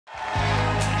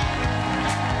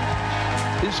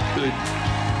This could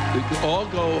all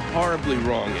go horribly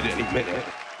wrong at any minute.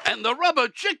 And the rubber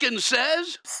chicken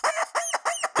says...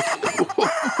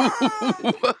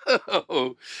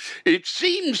 Whoa. It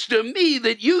seems to me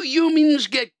that you humans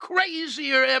get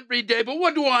crazier every day, but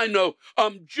what do I know?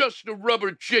 I'm just a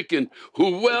rubber chicken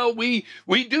who, well, we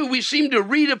seem to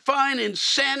redefine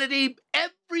insanity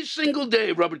every single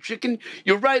day, rubber chicken.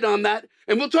 You're right on that,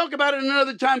 and we'll talk about it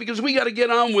another time because we got to get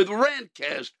on with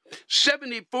Rantcast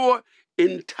 74,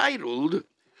 entitled,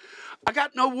 I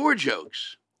Got No War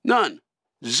Jokes. None.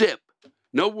 Zip.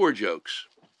 No war jokes.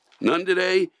 None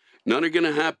today. None are going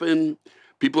to happen.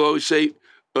 People always say,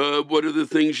 what are the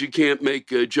things you can't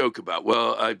make a joke about?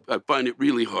 Well, I find it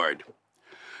really hard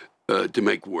to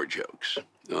make war jokes.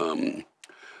 Unless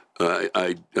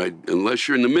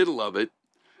you're in the middle of it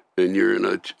and you're in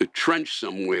a trench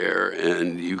somewhere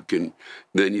and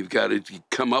then you've got to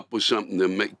come up with something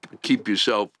to keep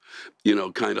yourself,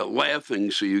 kind of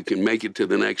laughing so you can make it to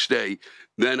the next day.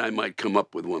 Then I might come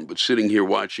up with one. But sitting here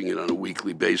watching it on a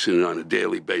weekly basis and on a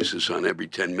daily basis, on every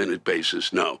 10-minute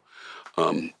basis, no,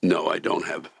 I don't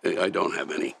have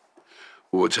any.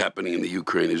 What's happening in the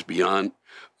Ukraine is beyond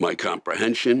my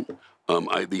comprehension.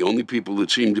 The only people that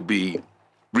seem to be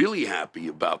really happy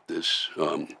about this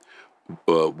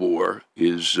war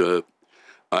is,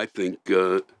 I think,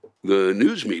 the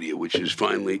news media, which is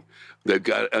finally, they've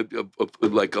got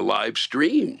like a live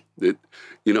stream that,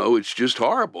 it's just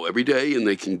horrible every day, and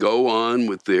they can go on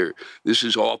with their, this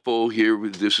is awful,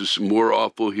 this is some more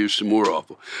awful, here's some more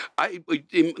awful.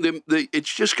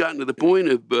 It's just gotten to the point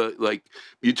of, like,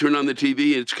 you turn on the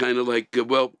TV, it's kind of like,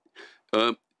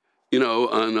 on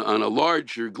a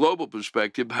larger global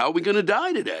perspective, how are we going to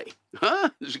die today?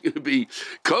 Is it going to be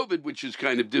COVID, which has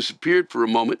kind of disappeared for a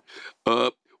moment?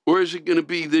 Or is it going to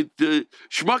be that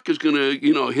Schmuck is going to,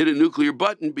 hit a nuclear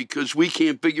button because we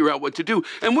can't figure out what to do?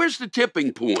 And where's the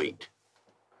tipping point?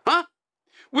 Huh?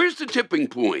 Where's the tipping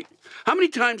point? How many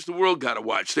times the world got to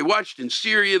watch? They watched in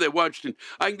Syria. They watched in,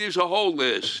 there's a whole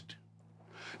list.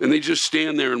 And they just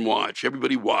stand there and watch.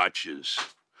 Everybody watches.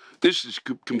 This is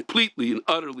completely and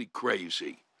utterly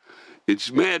crazy.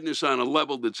 It's madness on a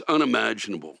level that's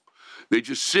unimaginable. They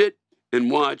just sit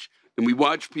and watch. And we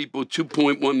watch people,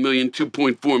 2.1 million,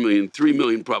 2.4 million, 3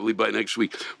 million probably by next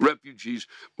week, refugees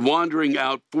wandering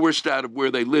out, forced out of where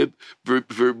they live for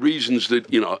reasons that,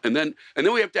 and then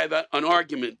we have to have an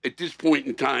argument at this point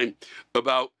in time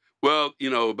about, white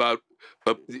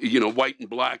and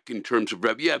black in terms of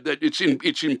revenue. Yeah,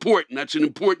 it's important. That's an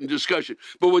important discussion.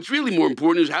 But what's really more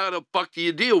important is how the fuck do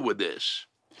you deal with this?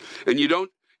 And you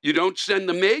don't send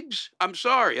the MiGs? I'm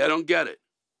sorry, I don't get it.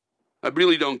 I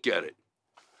really don't get it.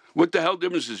 What the hell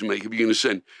difference does it make if you're going to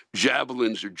send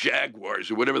javelins or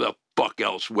Jaguars or whatever the fuck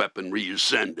else weaponry you're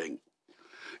sending?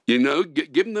 Give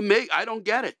them the MiG. I don't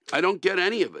get it. I don't get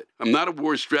any of it. I'm not a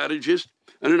war strategist.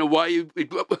 I don't know why you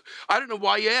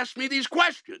asked me these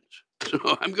questions.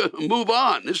 So I'm going to move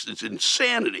on. This is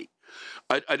insanity.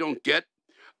 I don't get it.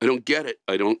 I don't get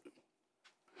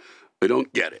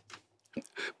it.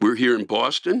 We're here in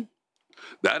Boston.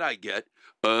 That I get.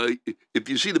 If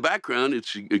you see the background,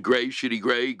 it's a gray, shitty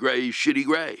gray, shitty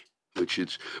gray, which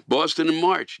it's Boston in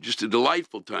March. Just a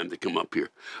delightful time to come up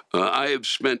here. I have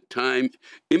spent time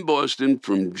in Boston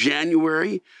from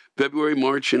January, February,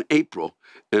 March, and April,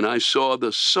 and I saw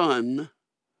the sun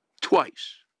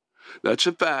twice. That's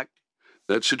a fact.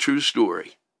 That's a true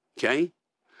story. Okay?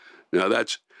 Now,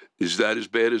 is that as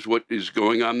bad as what is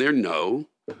going on there? No,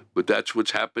 but that's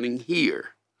what's happening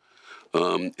here.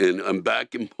 And I'm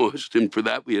back in Boston for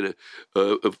that. We had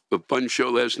a fun show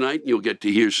last night, and you'll get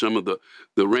to hear some of the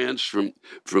rants from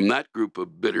that group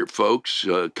of bitter folks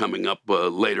coming up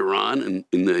later on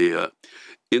in the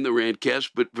Rantcast.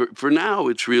 But for now,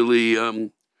 it's really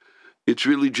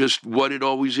just what it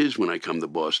always is when I come to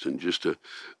Boston. Just a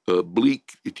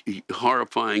bleak,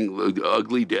 horrifying,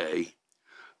 ugly day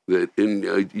that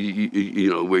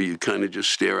where you kind of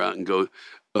just stare out and go,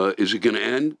 is it going to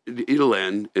end? It'll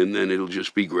end, and then it'll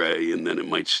just be gray, and then it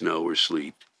might snow or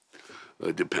sleet,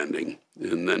 depending.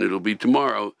 And then it'll be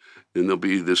tomorrow, and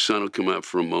the sun will come out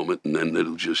for a moment, and then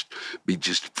it'll just be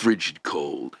frigid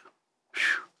cold.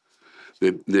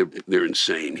 They're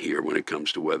insane here when it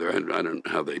comes to weather. I don't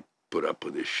know how they put up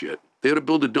with this shit. They ought to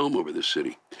build a dome over the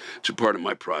city. It's a part of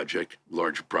my project,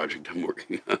 larger project I'm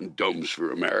working on, Domes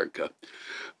for America,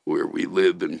 where we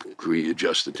live and we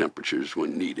adjust the temperatures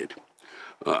when needed.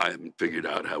 I haven't figured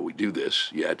out how we do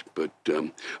this yet, but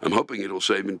I'm hoping it'll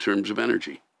save in terms of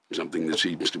energy, something that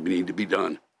seems to need to be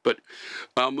done. But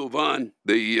I'll move on.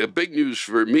 The big news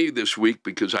for me this week,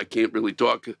 because I can't really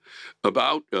talk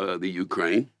about the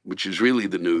Ukraine, which is really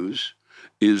the news,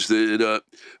 is that,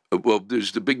 well,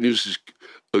 there's the big news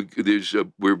is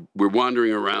we're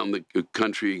wandering around the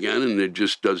country again, and there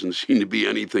just doesn't seem to be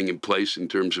anything in place in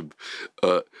terms of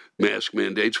mask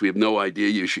mandates. We have no idea.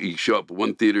 You show up at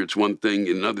one theater, it's one thing.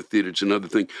 In another theater, it's another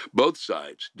thing. Both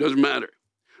sides, doesn't matter.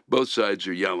 Both sides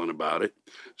are yelling about it.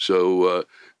 So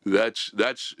that's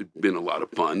been a lot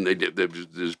of fun.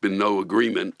 There's been no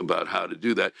agreement about how to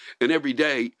do that. And every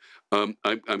day, I'm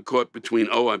caught between,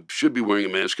 I should be wearing a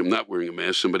mask, I'm not wearing a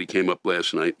mask. Somebody came up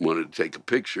last night and wanted to take a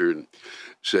picture and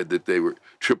said that they were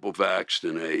triple vaxxed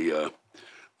and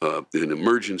an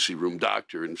emergency room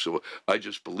doctor. And so I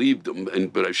just believed them.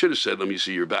 But I should have said, let me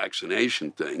see your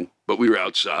vaccination thing. But we were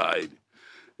outside.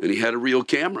 And he had a real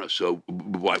camera, so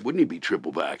why wouldn't he be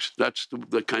triple vaxxed? That's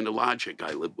the kind of logic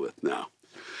I live with now.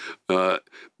 And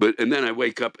then I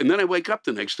wake up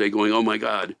the next day going, oh my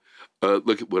God,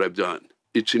 look at what I've done.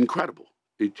 It's incredible.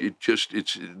 It's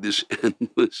this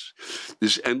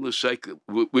endless cycle,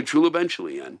 which will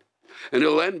eventually end. And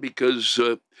it'll end because,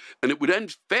 and it would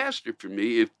end faster for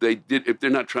me if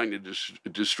they're not trying to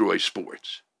destroy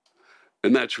sports.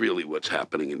 And that's really what's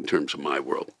happening in terms of my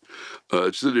world.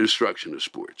 It's the destruction of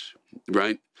sports,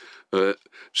 right?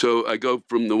 So I go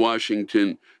from the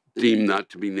Washington team,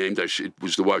 not to be named. It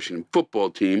was the Washington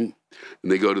football team,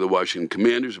 and they go to the Washington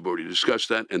Commanders. I've already discussed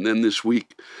that. And then this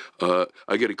week,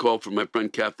 I get a call from my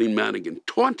friend Kathleen Madigan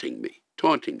taunting me.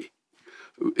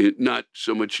 Not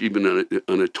so much even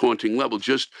on a taunting level,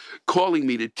 just calling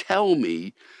me to tell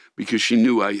me, because she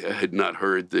knew I had not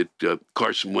heard that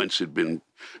Carson Wentz had been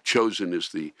chosen as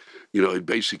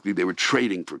basically they were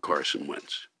trading for Carson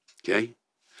Wentz, okay,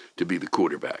 to be the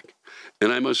quarterback.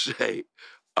 And I must say,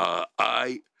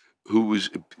 who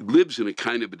lives in a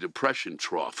kind of a depression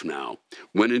trough now,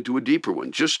 went into a deeper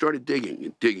one, just started digging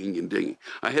and digging and digging.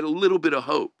 I had a little bit of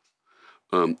hope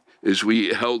as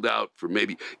we held out for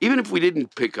maybe, even if we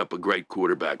didn't pick up a great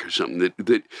quarterback or something,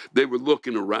 that they were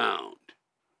looking around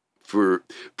for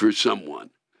someone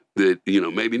that,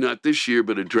 maybe not this year,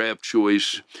 but a draft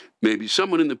choice, maybe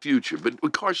someone in the future. But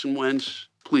with Carson Wentz,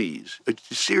 please,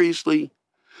 seriously,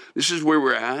 this is where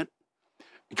we're at.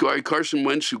 Carson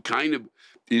Wentz, who kind of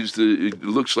it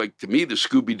looks like to me the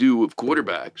Scooby-Doo of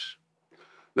quarterbacks.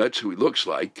 That's who he looks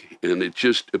like. And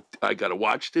I got to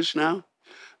watch this now,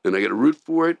 and I got to root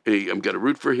for it. I've got to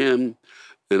root for him.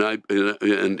 And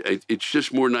it's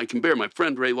just more than I can bear. My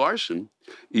friend Ray Larson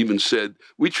even said,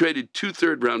 we traded 2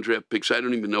 third-round draft picks. I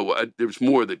don't even know there was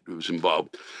more that was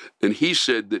involved. And he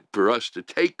said that for us to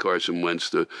take Carson Wentz,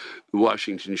 the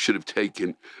Washington should have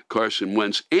taken Carson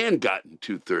Wentz and gotten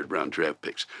 2 third-round draft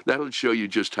picks. That'll show you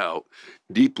just how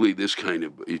deeply this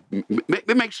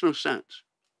it makes no sense.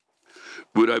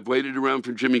 Would I have waited around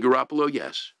for Jimmy Garoppolo?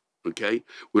 Yes. Okay.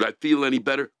 Would I feel any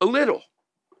better? A little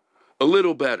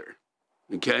better.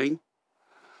 Okay,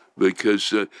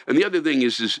 because and the other thing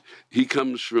is he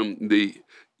comes from the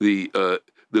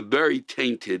very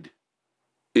tainted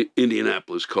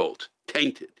Indianapolis Colts,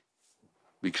 tainted,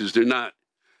 because they're not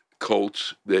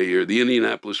Colts. They are the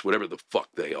Indianapolis, whatever the fuck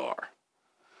they are.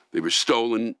 They were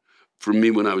stolen from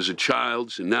me when I was a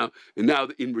child, and now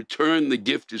in return the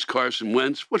gift is Carson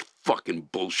Wentz. What fucking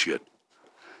bullshit,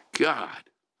 God.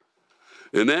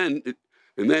 And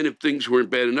then if things weren't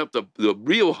bad enough, the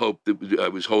real hope that I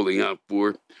was holding out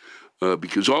for,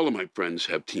 because all of my friends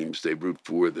have teams they root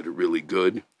for that are really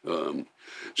good,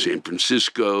 San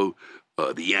Francisco,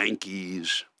 the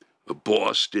Yankees,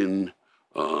 Boston,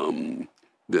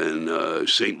 then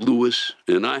St. Louis,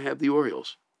 and I have the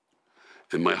Orioles.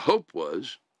 And my hope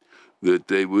was that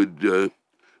they wouldn't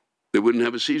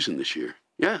have a season this year.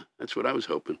 Yeah, that's what I was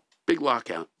hoping. Big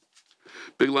lockout,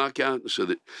 so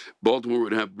that Baltimore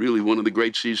would have really one of the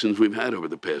great seasons we've had over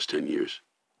the past 10 years.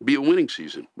 Be a winning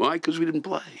season. Why? Because we didn't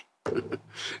play.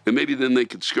 And maybe then they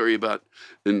could scurry about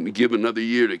and give another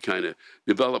year to kind of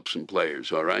develop some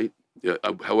players, all right?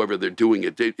 However they're doing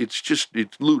it, it's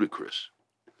ludicrous.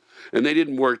 And they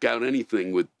didn't work out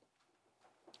anything with,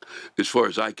 as far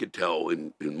as I could tell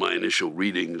in my initial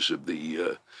readings of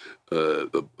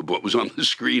of what was on the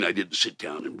screen. I didn't sit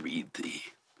down and read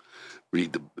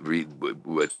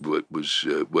what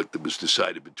was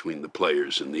decided between the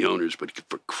players and the owners, but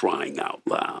for crying out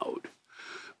loud,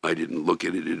 I didn't look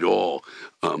at it at all.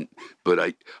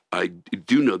 But I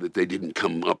do know that they didn't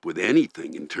come up with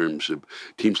anything in terms of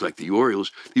teams like the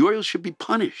Orioles. The Orioles should be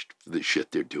punished for the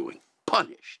shit they're doing.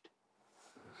 Punished.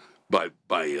 But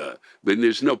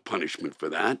there's no punishment for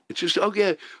that. It's just,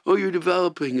 you're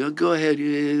developing. Go ahead.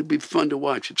 It'll be fun to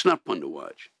watch. It's not fun to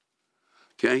watch.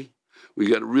 Okay? We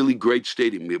got a really great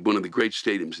stadium. We have one of the great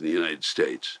stadiums in the United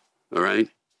States. All right?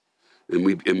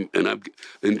 And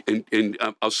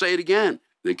I'll say it again.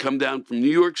 They come down from New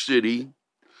York City.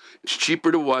 It's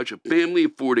cheaper to watch. A family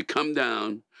of four to come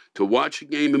down to watch a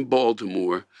game in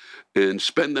Baltimore and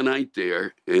spend the night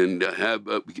there and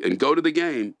and go to the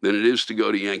game than it is to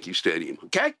go to Yankee Stadium.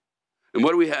 Okay? And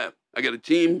what do we have? I got a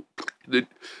team that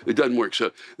it doesn't work.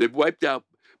 So they've wiped out.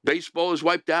 Baseball is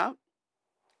wiped out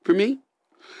for me.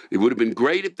 It would have been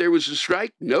great if there was a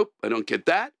strike. Nope, I don't get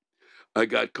that. I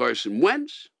got Carson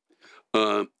Wentz.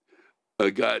 I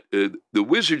got the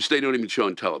Wizards. They don't even show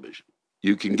on television.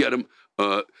 You can get them.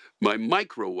 My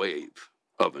microwave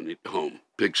oven at home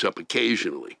picks up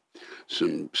occasionally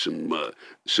some stuff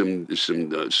from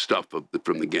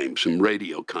the game, some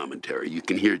radio commentary. You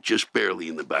can hear it just barely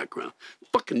in the background.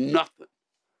 Fucking nothing.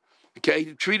 Okay,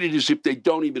 treat it as if they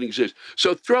don't even exist.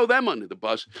 So throw them under the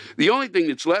bus. The only thing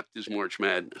that's left is March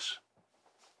Madness.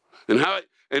 And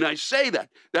I say that.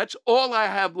 That's all I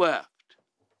have left.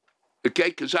 Okay,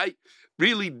 because I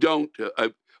really don't.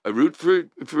 I root for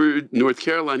North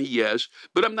Carolina, yes,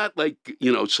 but I'm not like,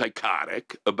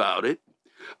 psychotic about it.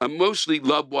 I mostly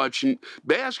love watching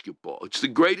basketball. It's the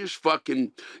greatest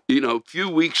fucking, few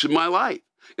weeks of my life.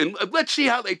 And let's see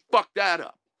how they fuck that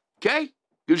up, okay?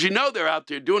 Because they're out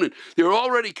there doing it. They're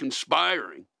already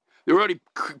conspiring. They're already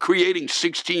creating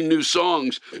 16 new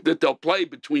songs that they'll play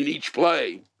between each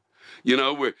play.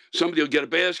 Where somebody will get a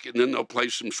basket and then they'll play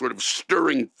some sort of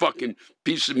stirring fucking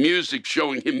piece of music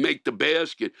showing him make the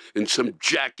basket and some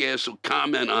jackass will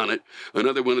comment on it.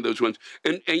 Another one of those ones.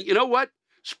 And you know what?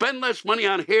 Spend less money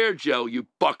on hair gel, you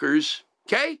fuckers.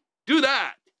 Okay? Do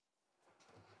that.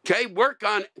 Okay? Work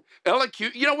on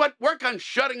elocution. You know what? Work on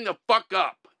shutting the fuck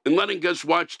up and letting us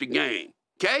watch the game.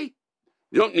 Okay?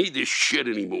 You don't need this shit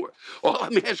anymore. All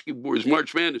I'm asking for is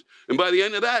March Madness. And by the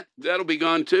end of that, that'll be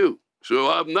gone too. So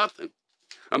I'll have nothing.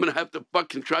 I'm going to have to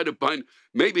fucking try to find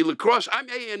maybe lacrosse. I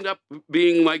may end up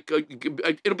being like,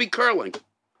 it'll be curling.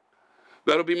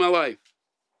 That'll be my life.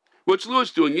 What's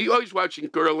Lewis doing? He's always watching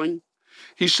curling.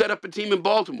 He set up a team in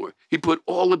Baltimore. He put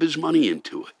all of his money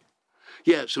into it.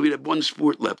 Yeah, so he'd have one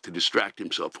sport left to distract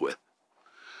himself with.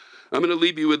 I'm going to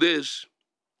leave you with this.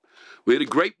 We had a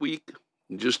great week.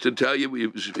 Just to tell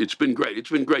you, it's been great. It's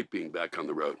been great being back on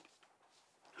the road.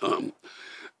 And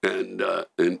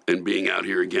being out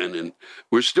here again, and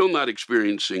we're still not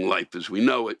experiencing life as we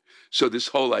know it. So this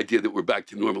whole idea that we're back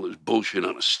to normal is bullshit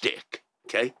on a stick,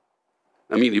 okay?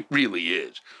 I mean, it really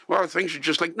is. Well, things are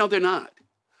just like, no, they're not,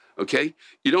 okay?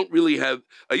 You don't really have,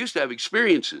 I used to have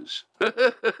experiences.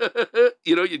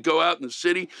 You'd go out in the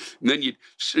city, and then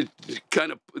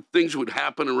things would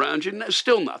happen around you, and there's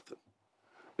still nothing.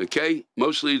 Okay,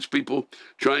 mostly it's people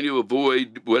trying to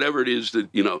avoid whatever it is that,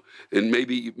 and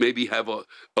maybe have a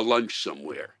lunch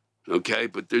somewhere. Okay,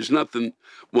 but there's nothing,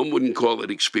 one wouldn't call it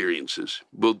experiences.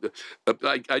 Well,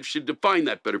 I should define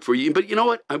that better for you. But you know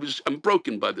what? I'm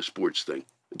broken by the sports thing.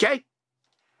 Okay,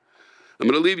 I'm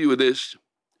going to leave you with this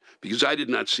because I did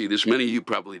not see this. Many of you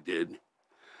probably did.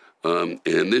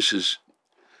 And this is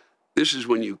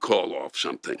when you call off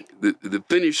something. The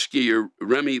Finnish skier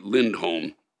Remi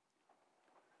Lindholm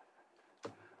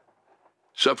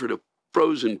suffered a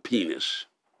frozen penis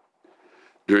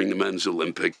during the men's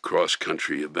Olympic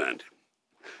cross-country event.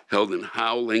 Held in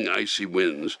howling, icy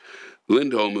winds,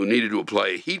 Lindholm, who needed to apply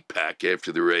a heat pack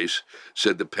after the race,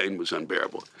 said the pain was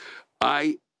unbearable.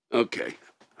 I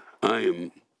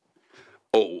am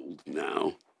old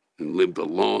now and lived a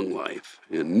long life,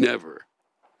 and never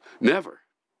have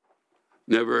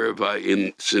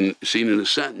I seen in a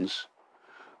sentence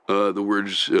the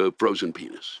words frozen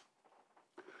penis.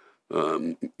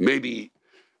 Maybe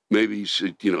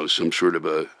some sort of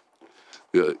an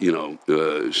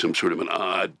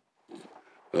odd,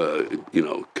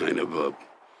 kind of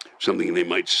something they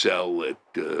might sell at,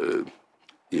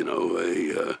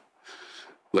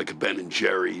 like a Ben and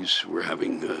Jerry's. We're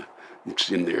having it's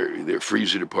in their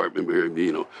freezer department where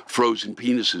frozen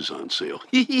penises on sale.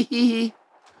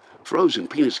 Frozen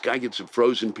penis. Guy gets a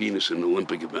frozen penis in an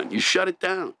Olympic event. You shut it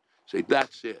down. Say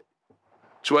that's it.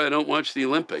 That's why I don't watch the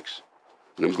Olympics.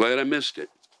 And I'm glad I missed it.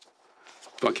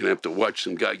 Fucking have to watch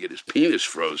some guy get his penis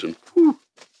frozen. Whew.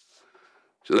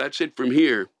 So that's it from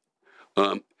here.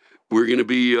 We're going to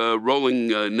be rolling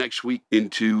next week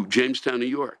into Jamestown, New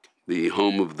York, the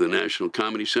home of the National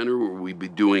Comedy Center, where we'll be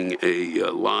doing a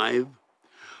live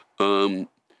Rantcast.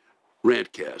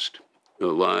 A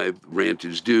live rant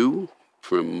is due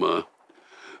from the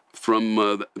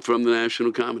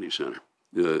National Comedy Center.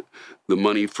 The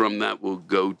money from that will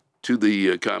go to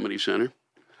the Comedy Center.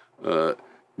 I'm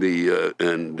really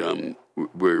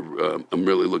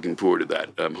looking forward to that.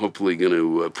 I'm hopefully going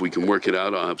to, if we can work it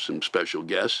out, I'll have some special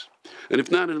guests. And if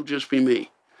not, it'll just be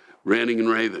me, ranting and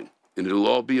raving. And it'll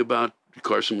all be about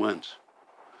Carson Wentz.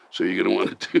 So you're going to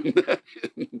want to tune that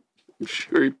in. I'm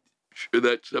sure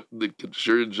that's something that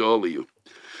concerns all of you.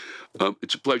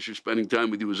 It's a pleasure spending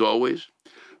time with you as always.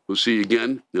 We'll see you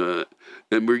again. And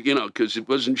we're, because it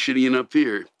wasn't shitty enough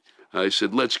here, I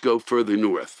said, let's go further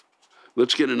north.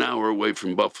 Let's get an hour away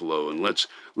from Buffalo and let's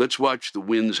watch the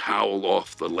winds howl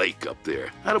off the lake up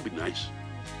there. That'll be nice.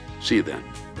 See you then.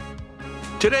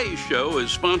 Today's show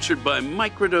is sponsored by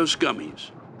Microdose Gummies.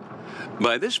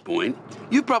 By this point,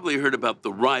 you've probably heard about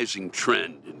the rising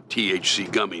trend in THC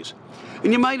gummies,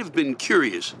 and you might have been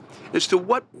curious as to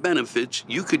what benefits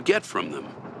you could get from them.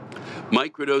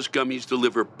 Microdose Gummies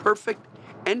deliver perfect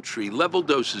entry-level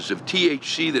doses of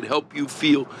THC that help you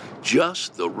feel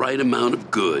just the right amount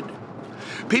of good.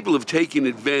 People have taken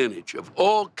advantage of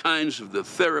all kinds of the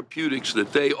therapeutics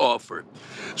that they offer,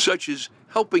 such as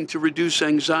helping to reduce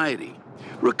anxiety,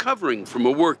 recovering from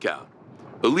a workout,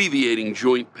 alleviating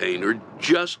joint pain, or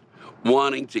just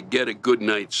wanting to get a good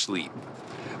night's sleep.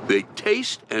 They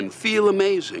taste and feel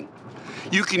amazing.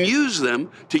 You can use them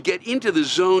to get into the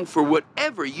zone for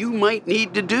whatever you might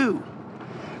need to do,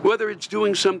 whether it's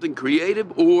doing something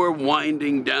creative or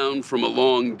winding down from a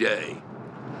long day.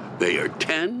 They are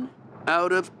 10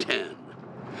 out of 10.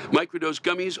 Microdose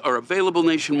gummies are available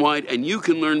nationwide, and you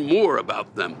can learn more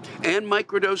about them and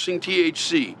microdosing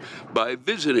THC by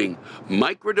visiting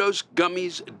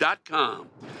microdosegummies.com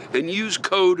and use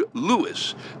code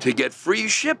LEWIS to get free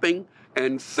shipping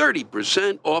and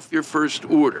 30% off your first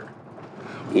order.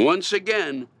 Once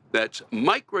again, that's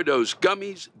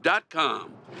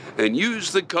microdosegummies.com and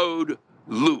use the code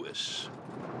LEWIS.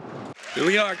 Here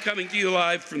we are, coming to you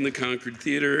live from the Concord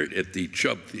Theater at the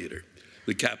Chubb Theater,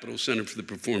 the Capital Center for the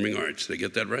Performing Arts. Did I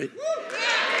get that right?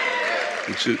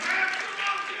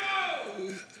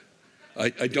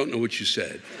 I don't know what you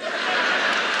said.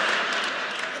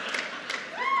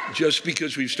 Just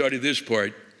because we've started this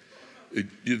part,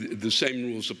 the same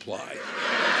rules apply.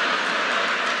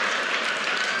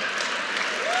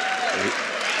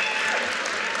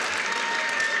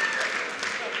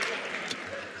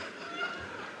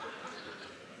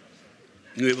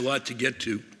 We have a lot to get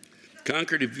to.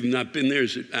 Concord, if you've not been there,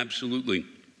 is an absolutely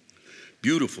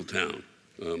beautiful town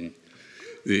in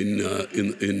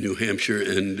New Hampshire,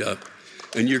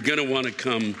 and you're going to want to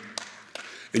come.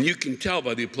 And you can tell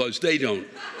by the applause, they don't.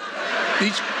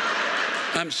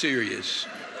 I'm serious.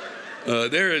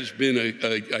 There has been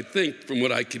I think, from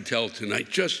what I can tell tonight,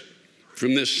 just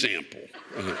from this sample,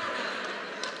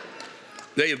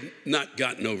 they have not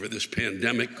gotten over this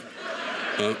pandemic.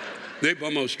 They've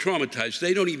almost traumatized.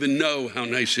 They don't even know how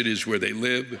nice it is where they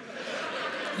live.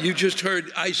 You just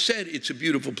heard, I said it's a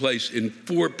beautiful place, and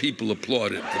 4 people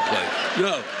applauded the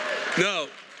place.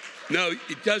 No,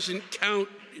 it doesn't count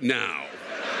now.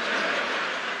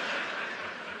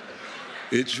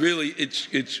 It's really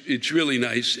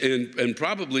nice, and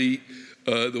probably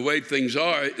the way things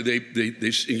are,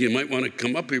 you might want to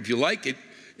come up here if you like it,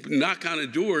 knock on a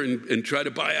door and try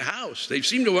to buy a house. They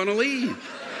seem to want to leave.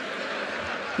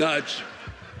 No,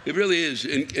 it really is,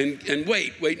 and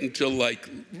wait until like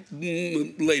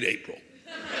late April,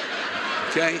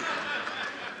 okay?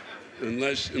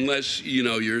 Unless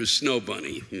you're a snow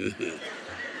bunny.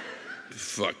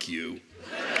 Fuck you.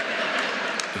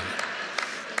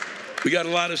 We got a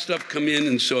lot of stuff come in,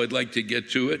 and so I'd like to get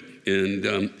to it.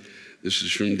 And this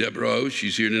is from Deborah O.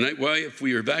 She's here tonight. Why, if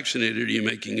we are vaccinated, are you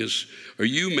making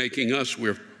us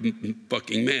wear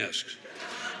fucking masks?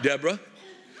 Deborah,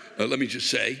 let me just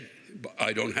say,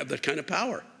 I don't have that kind of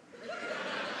power.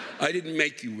 I didn't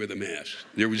make you wear the mask.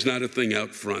 There was not a thing out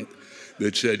front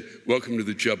that said, welcome to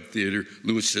the Chubb Theater.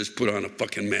 Lewis says, put on a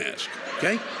fucking mask,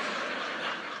 okay?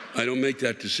 I don't make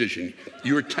that decision.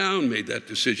 Your town made that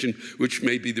decision, which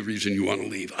may be the reason you want to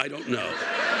leave. I don't know.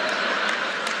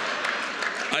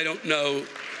 I don't know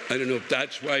if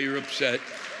that's why you're upset,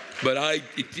 but I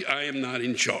am not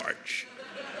in charge.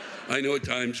 I know at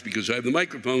times, because I have the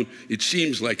microphone, it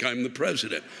seems like I'm the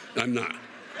president. I'm not.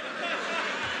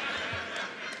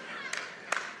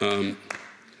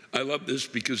 I love this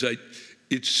because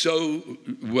it's so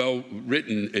well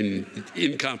written and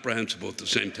incomprehensible at the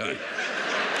same time.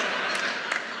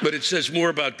 But it says more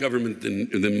about government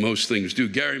than most things do.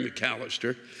 Gary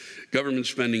McAllister, government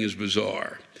spending is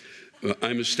bizarre.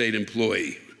 I'm a state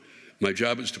employee. My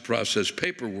job is to process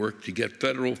paperwork to get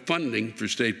federal funding for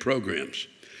state programs.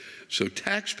 So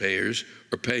taxpayers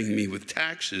are paying me with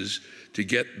taxes to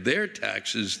get their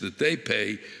taxes that they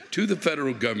pay to the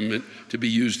federal government to be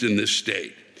used in this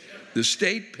state. The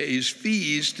state pays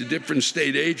fees to different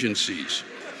state agencies.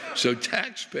 So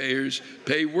taxpayers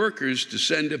pay workers to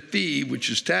send a fee, which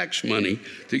is tax money,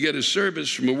 to get a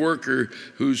service from a worker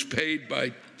who's paid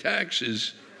by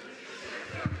taxes.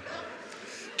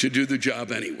 to do the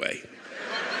job anyway.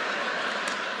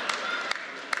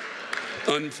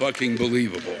 Unfucking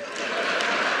believable.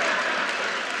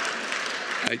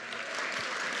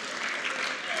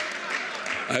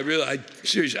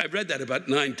 Seriously, I've read that about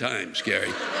 9 times,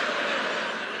 Gary.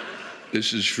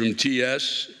 This is from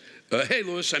TS. Hey,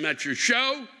 Louis, I'm at your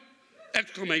show!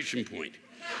 Exclamation point.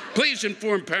 Please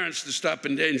inform parents to stop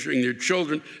endangering their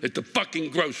children at the fucking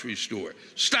grocery store.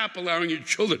 Stop allowing your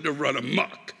children to run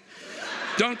amok.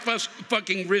 Don't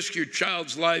fucking risk your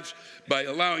child's lives by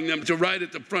allowing them to ride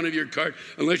at the front of your car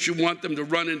unless you want them to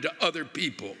run into other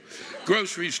people.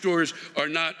 Grocery stores are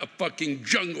not a fucking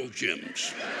jungle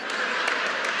gyms.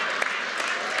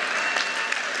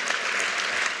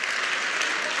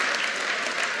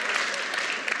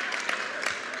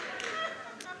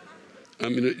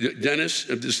 I'm going to, Dennis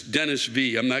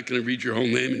V. I'm not going to read your whole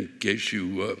name in case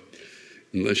you,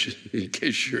 in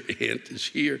case your aunt is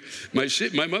here. My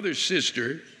mother's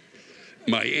sister,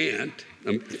 my aunt,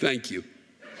 thank you.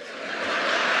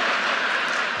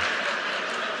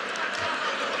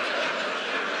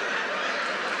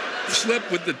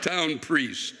 Slept with the town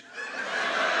priest.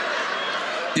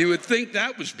 You would think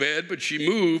that was bad, but she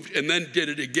moved and then did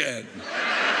it again.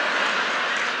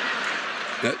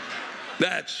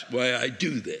 That's why I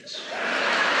do this.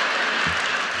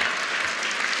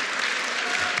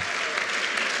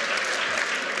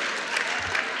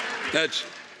 That's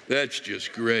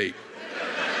just great.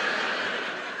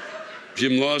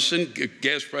 Jim Lawson,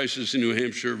 gas prices in New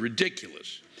Hampshire are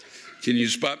ridiculous. Can you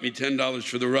spot me $10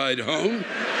 for the ride home?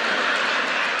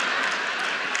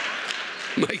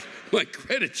 My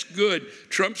credit's good.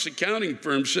 Trump's accounting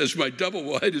firm says my double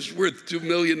wide is worth $2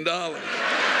 million.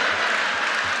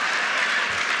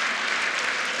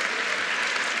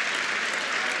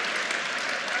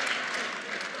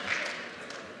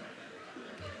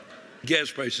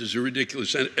 Gas prices are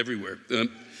ridiculous everywhere.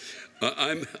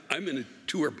 I'm in a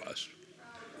tour bus.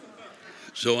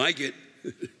 So I get,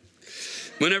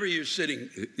 whenever you're sitting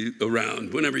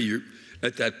around, whenever you're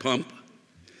at that pump,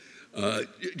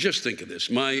 just think of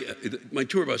this. My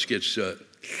tour bus gets 3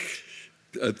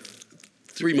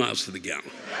 miles to the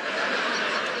gallon.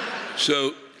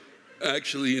 So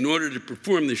actually, in order to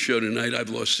perform this show tonight, I've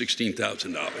lost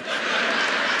 $16,000.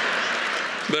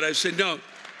 But I said, no,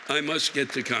 I must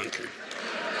get to Concord.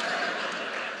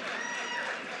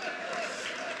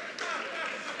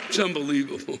 It's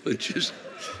unbelievable.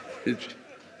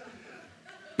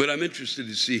 But I'm interested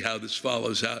to see how this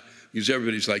follows out, because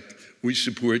everybody's like, we're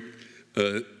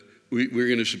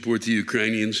going to support the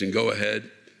Ukrainians and go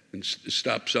ahead and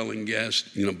stop selling gas,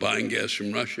 buying gas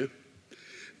from Russia.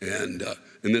 And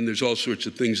then there's all sorts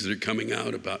of things that are coming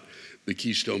out about the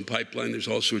Keystone Pipeline. There's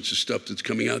all sorts of stuff that's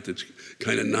coming out that's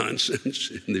kind of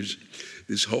nonsense. And there's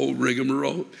this whole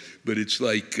rigmarole, but it's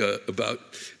like about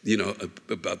the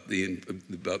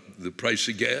price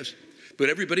of gas. But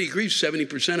everybody agrees,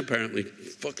 70% apparently.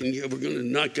 Fucking yeah, we're going to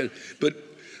not get. But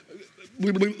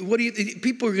what do you?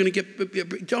 People are going to get.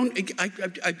 Don't.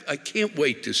 I can't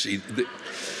wait to see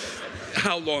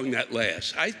how long that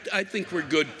lasts. I think we're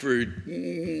good for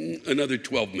another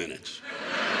 12 minutes.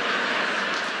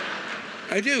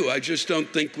 I do. I just don't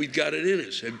think we've got it in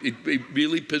us. It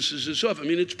really pisses us off. I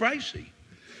mean, it's pricey.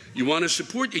 You want to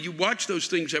support you watch those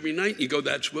things every night and you go,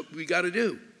 that's what we got to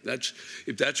do.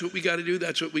 If that's what we got to do,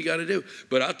 that's what we got to do.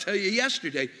 But I'll tell you,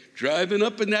 yesterday, driving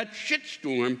up in that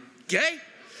shitstorm, okay,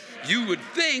 you would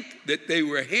think that they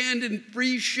were handing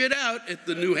free shit out at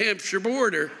the New Hampshire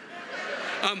border.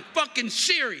 I'm fucking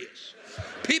serious.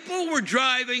 People were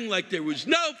driving like there was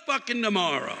no fucking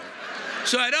tomorrow.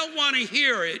 So I don't want to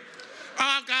hear it.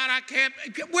 Oh, God, I can't.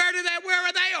 Where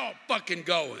are they all fucking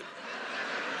going?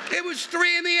 It was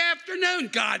 3 in the afternoon,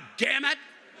 God damn it.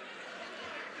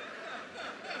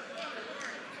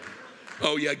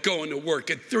 Oh, yeah, going to work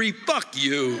at 3. Fuck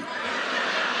you.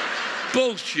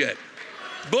 Bullshit.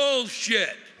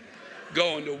 Bullshit.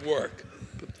 Going to work.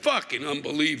 Fucking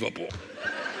unbelievable.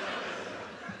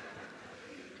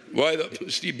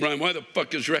 Steve Bryan, why the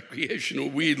fuck is recreational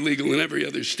weed legal in every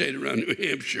other state around New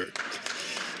Hampshire?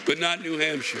 But not New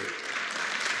Hampshire.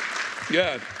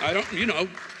 Yeah, I don't,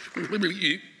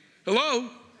 hello?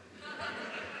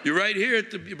 You're right here at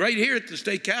the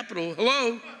state capitol.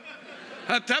 Hello?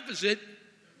 How tough is it?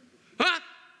 Huh?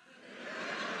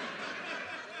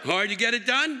 Hard to get it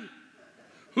done?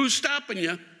 Who's stopping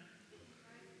you?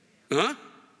 Huh?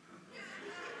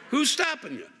 Who's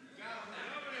stopping you?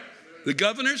 The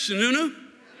governor, Sununu?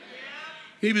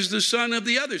 He was the son of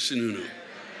the other Sununu.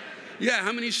 Yeah,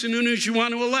 how many Sununus you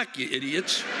want to elect, you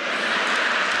idiots?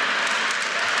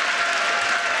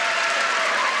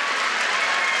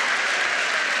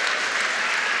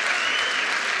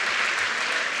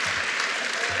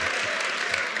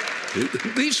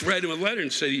 At least write him a letter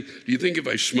and say, do you think if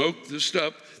I smoke this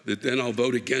stuff, that then I'll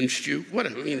vote against you? What, I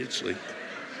mean, it's like,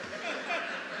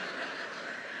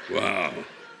 wow.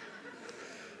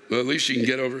 Well, at least you can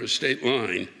get over a state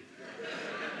line.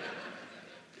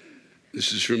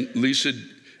 This is from Lisa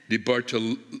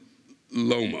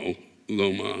DiBartolomeo.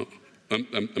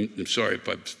 I'm sorry if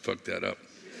I fucked that up.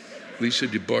 Lisa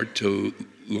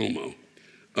DiBartolomeo.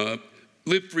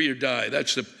 Live free or die.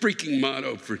 That's the freaking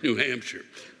motto for New Hampshire.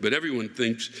 But everyone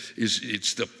thinks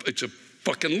it's a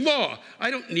fucking law.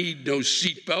 I don't need no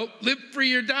seatbelt. Live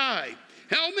free or die.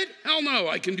 Helmet? Hell no.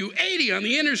 I can do 80 on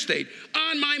the interstate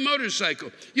on my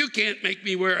motorcycle. You can't make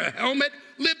me wear a helmet.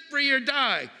 Live free or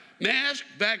die. Mask,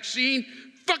 vaccine,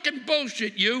 fucking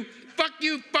bullshit, you. Fuck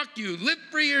you, fuck you. Live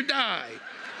free or die.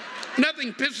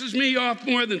 Nothing pisses me off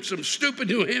more than some stupid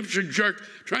New Hampshire jerk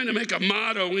trying to make a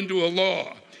motto into a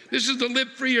law. This is the live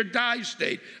free or die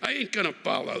state. I ain't gonna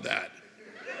follow that.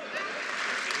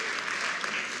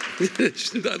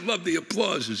 I love the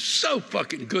applause. It's so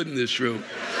fucking good in this room.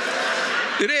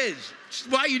 It is.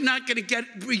 Why are you not gonna get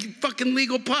fucking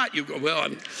legal pot? You go, well,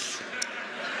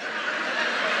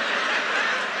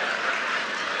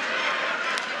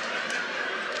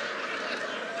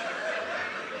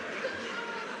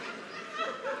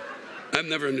 I've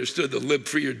never understood the live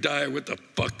free or die or what the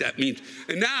fuck that means.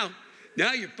 And now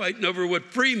you're fighting over what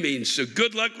free means, so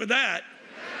good luck with that.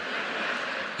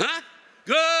 Huh?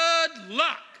 Good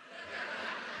luck.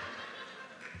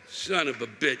 Son of a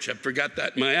bitch, I forgot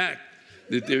that in my act.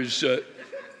 That there's, in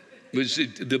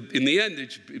the end,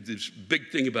 it's this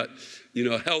big thing about,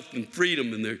 health and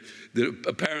freedom, and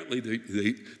apparently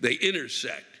they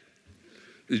intersect.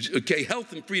 Okay,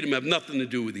 health and freedom have nothing to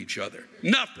do with each other.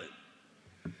 Nothing.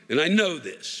 And I know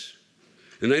this.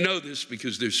 And I know this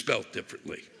because they're spelt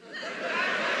differently.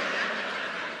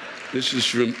 This is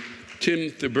from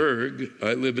Tim Theberg.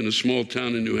 I live in a small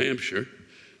town in New Hampshire.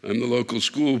 I'm the local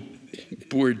school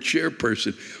board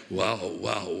chairperson.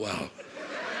 Wow.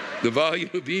 The volume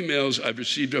of emails I've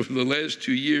received over the last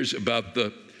 2 years about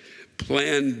the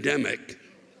plandemic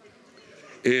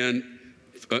and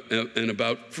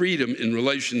about freedom in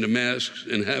relation to masks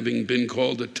and having been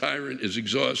called a tyrant is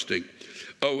exhausting.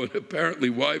 Oh, and apparently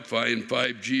Wi-Fi and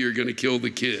 5G are going to kill the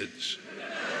kids.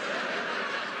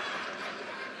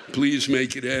 Please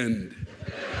make it end.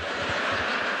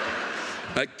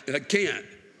 I can't,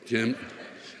 Jim.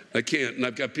 I can't. And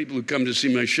I've got people who come to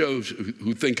see my shows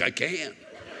who think I can.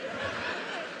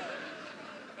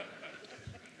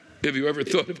 Have you ever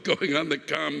thought of going on the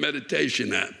Calm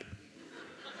Meditation app?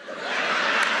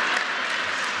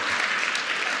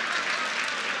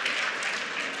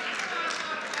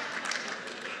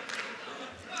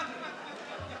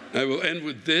 I will end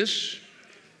with this,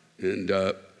 and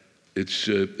I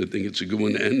think it's a good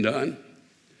one to end on.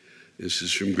 This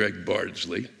is from Greg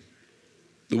Bardsley.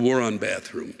 The war on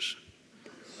bathrooms.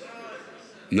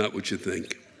 Not what you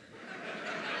think.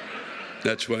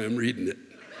 That's why I'm reading it.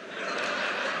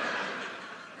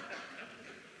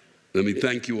 Let me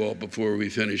thank you all before we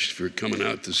finish for coming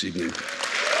out this evening.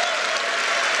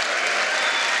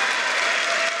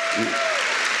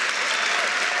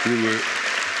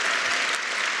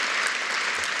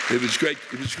 It was great.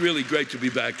 It was really great to be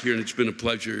back here, and it's been a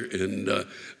pleasure, and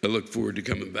I look forward to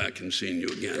coming back and seeing you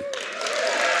again.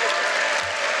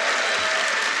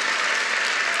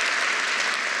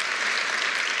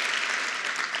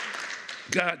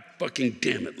 God fucking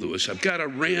damn it, Lewis. I've got a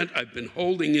rant I've been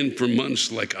holding in for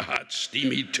months like a hot,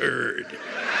 steamy turd.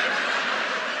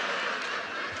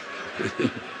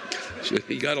 So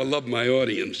you gotta love my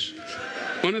audience.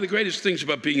 One of the greatest things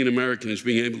about being an American is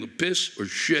being able to piss or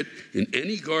shit in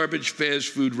any garbage fast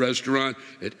food restaurant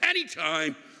at any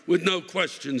time with no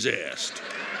questions asked.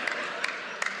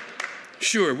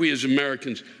 Sure, we as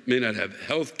Americans may not have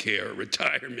health care,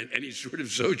 retirement, any sort of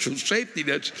social safety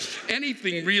nets,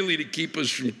 anything really to keep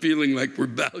us from feeling like we're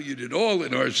valued at all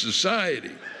in our society.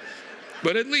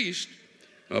 But at least,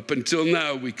 up until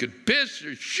now, we could piss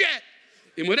or shit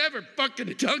in whatever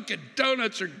fucking Dunkin'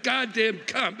 Donuts or goddamn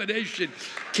combination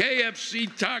KFC,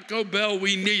 Taco Bell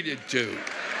we needed to.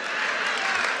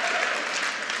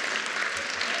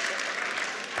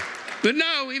 But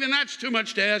no, even that's too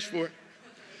much to ask for.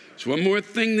 It's one more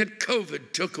thing that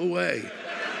COVID took away.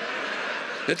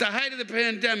 At the height of the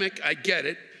pandemic, I get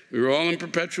it. We were all in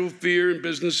perpetual fear, and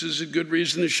businesses had good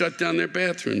reason to shut down their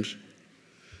bathrooms.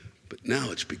 But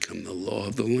now it's become the law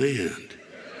of the land.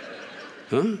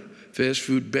 Huh? Fast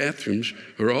food bathrooms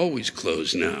are always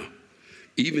closed now,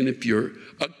 even if you're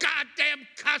a goddamn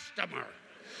customer.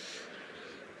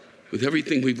 With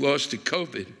everything we've lost to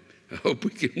COVID, I hope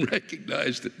we can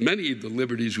recognize that many of the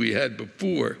liberties we had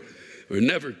before or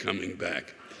never coming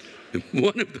back. And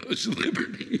one of those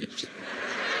liberties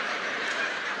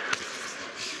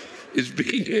is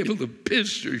being able to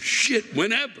piss or shit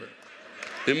whenever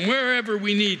and wherever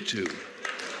we need to.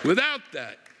 Without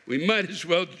that, we might as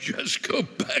well just go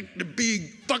back to being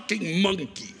fucking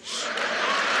monkeys.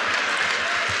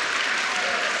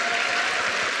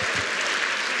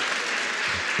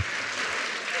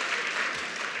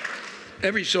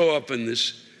 Every so often,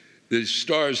 the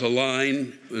stars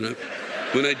align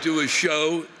when I do a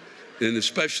show, and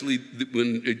especially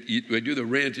when I do the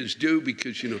Rant is Due,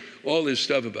 because, all this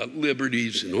stuff about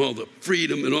liberties and all the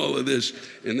freedom and all of this,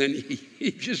 and then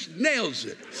he just nails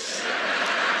it.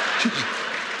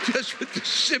 Just with the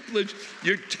simplest,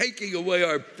 you're taking away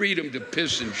our freedom to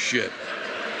piss and shit.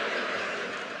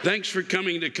 Thanks for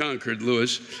coming to Concord,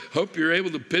 Lewis. Hope you're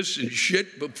able to piss and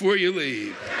shit before you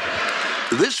leave.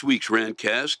 This week's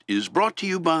Rantcast is brought to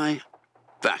you by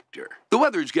Factor. The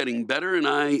weather's getting better, and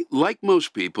I, like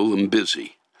most people, am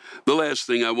busy. The last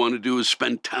thing I want to do is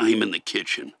spend time in the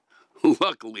kitchen.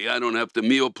 Luckily, I don't have to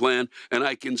meal plan, and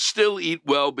I can still eat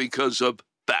well because of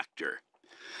Factor.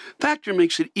 Factor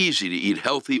makes it easy to eat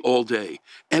healthy all day,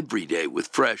 every day, with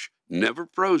fresh, never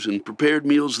frozen, prepared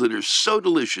meals that are so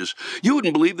delicious you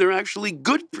wouldn't believe they're actually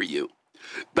good for you.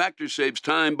 Factor saves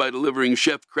time by delivering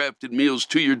chef-crafted meals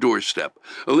to your doorstep,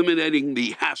 eliminating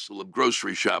the hassle of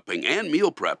grocery shopping and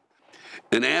meal prep.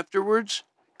 And afterwards,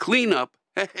 clean up.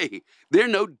 Hey, there are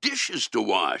no dishes to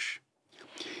wash.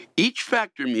 Each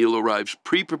Factor meal arrives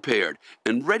pre-prepared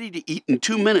and ready to eat in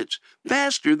 2 minutes,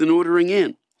 faster than ordering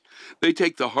in. They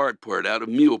take the hard part out of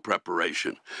meal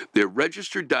preparation. Their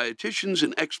registered dietitians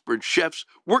and expert chefs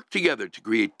work together to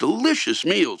create delicious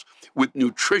meals with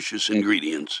nutritious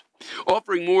ingredients,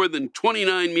 offering more than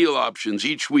 29 meal options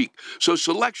each week, so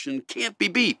selection can't be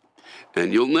beat,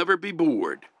 and you'll never be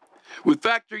bored. With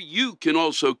Factor, you can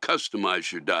also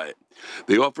customize your diet.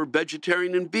 They offer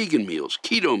vegetarian and vegan meals,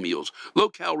 keto meals,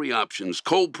 low-calorie options,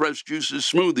 cold-pressed juices,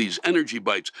 smoothies, energy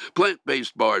bites,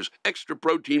 plant-based bars, extra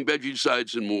protein veggie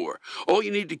sides, and more. All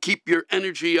you need to keep your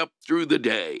energy up through the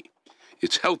day.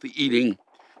 It's healthy eating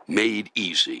made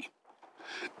easy.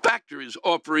 Factor is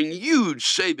offering huge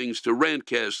savings to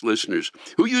Rantcast listeners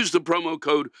who use the promo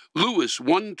code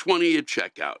Lewis120 at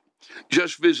checkout.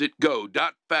 Just visit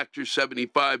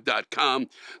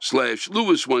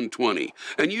go.factor75.com/Lewis120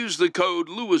 and use the code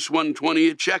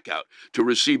Lewis120 at checkout to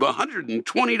receive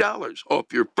 $120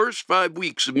 off your first 5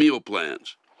 weeks of meal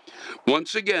plans.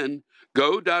 Once again,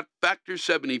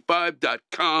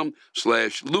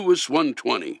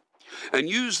 go.factor75.com/Lewis120 and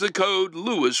use the code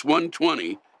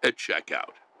Lewis120 at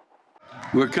checkout.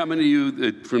 We're coming to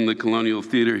you from the Colonial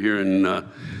Theater here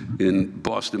in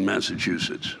Boston,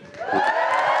 Massachusetts.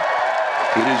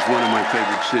 It is one of my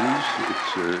favorite cities,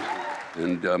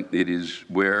 and it is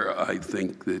where I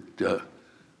think that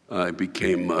I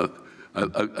became. I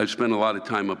spent a lot of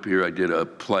time up here. I did a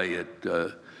play at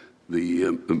the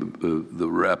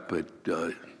Rep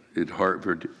at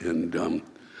Harvard, and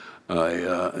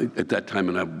at that time,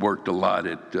 and I worked a lot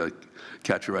at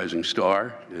Catch a Rising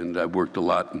Star, and I worked a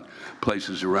lot in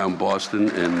places around Boston,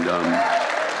 and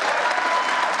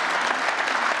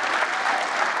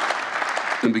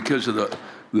because of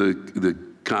the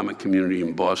comic community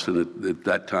in Boston at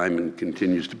that time, and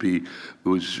continues to be, it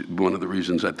was one of the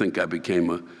reasons I think I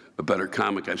became a better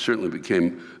comic. I certainly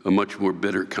became a much more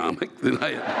bitter comic than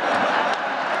I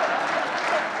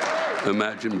had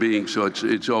imagined being. So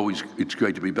it's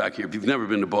great to be back here. If you've never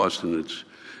been to Boston,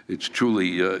 it's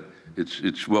truly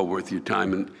it's well worth your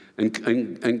time,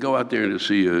 and go out there and to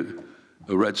see a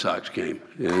Red Sox game.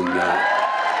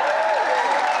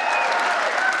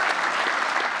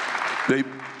 And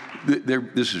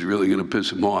this is really going to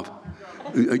piss them off.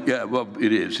 Yeah, well,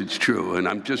 it is. It's true. And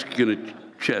I'm just going to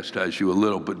chastise you a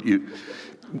little. But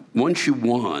once you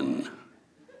won,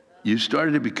 you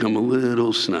started to become a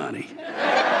little snotty.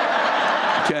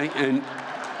 Okay?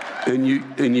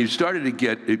 And you started to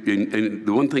get, and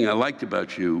the one thing I liked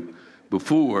about you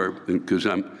before, because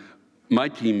my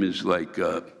team is like,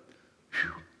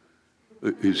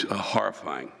 is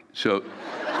horrifying. So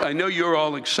I know you're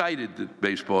all excited that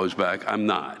baseball is back. I'm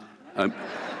not. I'm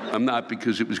not,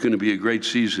 because it was going to be a great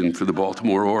season for the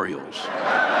Baltimore Orioles.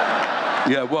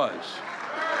 Yeah, it was.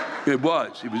 It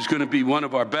was. It was going to be one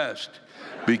of our best,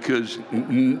 because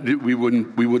we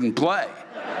wouldn't play,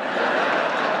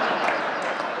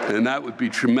 and that would be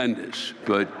tremendous.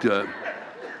 But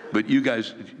you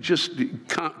guys just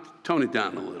tone it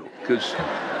down a little, because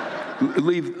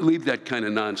leave that kind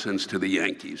of nonsense to the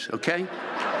Yankees, okay?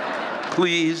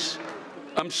 Please.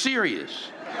 I'm serious.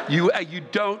 You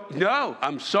don't know.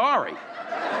 I'm sorry.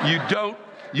 You don't.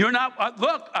 You're not.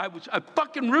 Look, I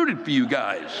fucking rooted for you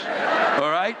guys. All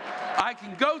right? I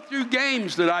can go through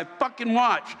games that I fucking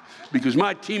watched because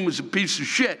my team was a piece of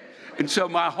shit. And so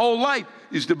my whole life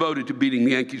is devoted to beating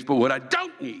the Yankees. But what I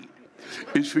don't need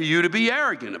is for you to be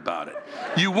arrogant about it.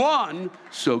 You won,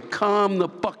 so calm the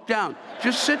fuck down.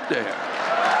 Just sit there.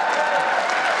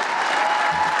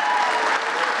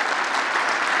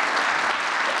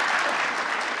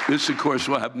 This, of course,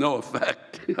 will have no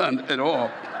effect at all.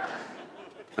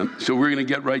 So we're going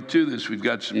to get right to this. We've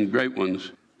got some great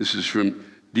ones. This is from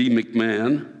D.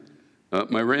 McMahon.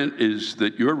 My rant is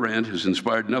that your rant has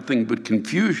inspired nothing but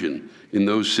confusion in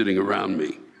those sitting around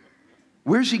me.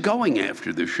 Where's he going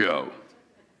after the show?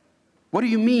 What do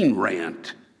you mean,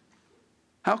 rant?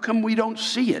 How come we don't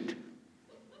see it?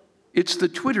 It's the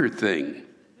Twitter thing.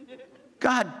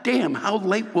 God damn, how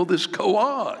late will this go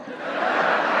on?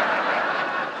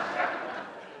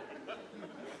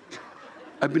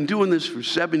 I've been doing this for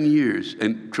 7 years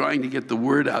and trying to get the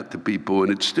word out to people,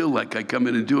 and it's still like I come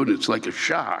in and do it, and it's like a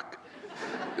shock.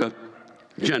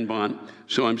 Jen Bond,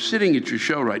 so I'm sitting at your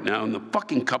show right now, and the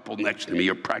fucking couple next to me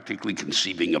are practically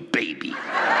conceiving a baby.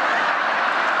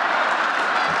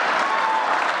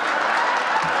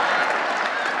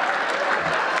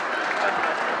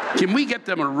 Can we get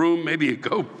them a room, maybe a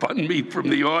GoFundMe from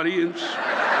the audience?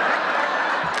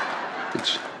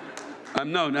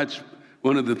 I'm known, that's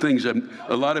one of the things, a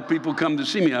lot of people come to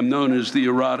see me. I'm known as the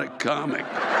erotic comic.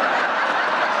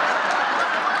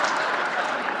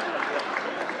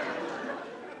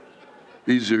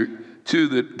 These are two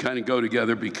that kind of go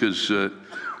together because, and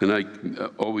I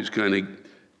always kind of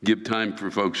give time for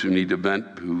folks who need to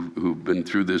vent, who've been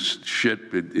through this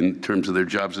shit in terms of their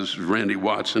jobs. This is Randy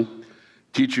Watson.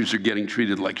 Teachers are getting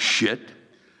treated like shit.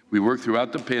 We worked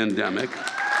throughout the pandemic.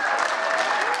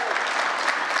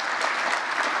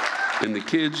 And the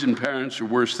kids and parents are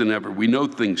worse than ever. We know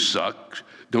things suck.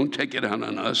 Don't take it out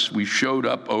on us. We showed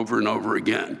up over and over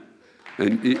again.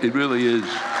 And it really is.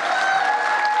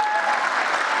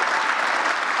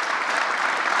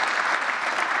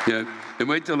 Yeah, and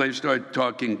wait till they start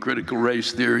talking critical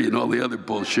race theory and all the other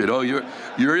bullshit. Oh,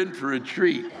 you're in for a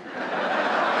treat.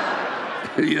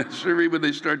 Yes, sir, when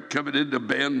they start coming in to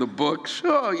ban the books,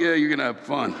 oh yeah, you're gonna have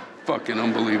fun. Fucking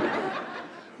unbelievable.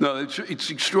 No,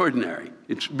 it's extraordinary.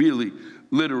 It's really,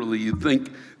 literally, you think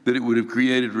that it would have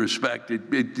created respect.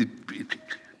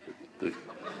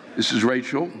 This is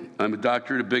Rachel. I'm a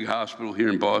doctor at a big hospital here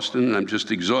in Boston, and I'm just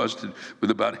exhausted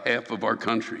with about half of our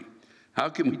country. How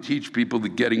can we teach people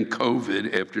that getting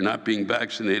COVID after not being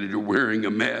vaccinated or wearing a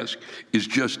mask is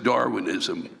just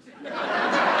Darwinism?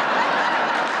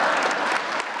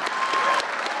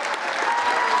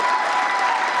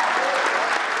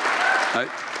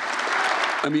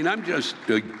 I mean, I'm just,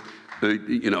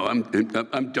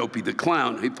 I'm Dopey the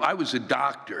Clown. If I was a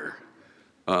doctor,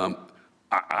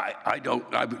 I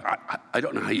don't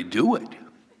know how you do it.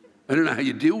 I don't know how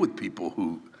you deal with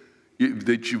people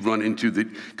that you run into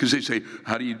that, because they say,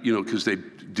 how do you, because they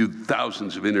do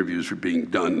thousands of interviews are being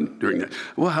done during that.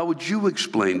 Well, how would you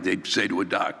explain, they'd say to a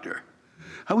doctor,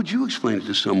 how would you explain it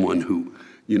to someone who,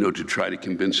 to try to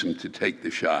convince them to take the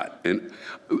shot? And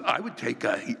I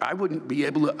wouldn't be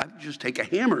able to, I'd just take a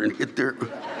hammer and hit their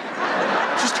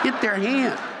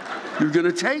hand. You're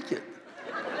gonna take it.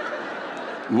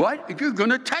 What? You're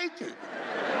gonna take it.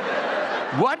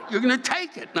 What? You're gonna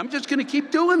take it. And I'm just gonna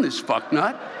keep doing this,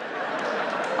 fucknut.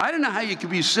 I don't know how you can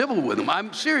be civil with them.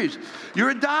 I'm serious.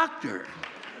 You're a doctor.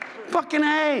 Fucking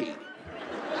A.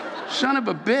 Son of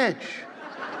a bitch.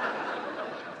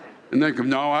 And they go,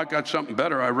 no, I got something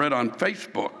better I read on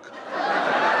Facebook.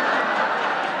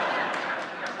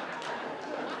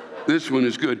 This one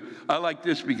is good. I like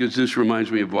this because this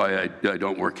reminds me of why I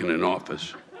don't work in an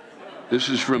office. This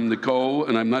is from Nicole,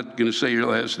 and I'm not going to say your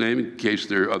last name in case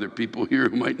there are other people here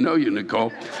who might know you,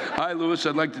 Nicole. Hi, Louis.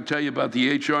 I'd like to tell you about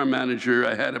the HR manager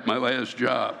I had at my last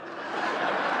job,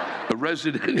 a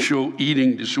residential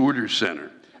eating disorder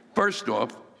center. First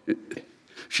off,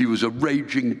 she was a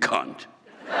raging cunt.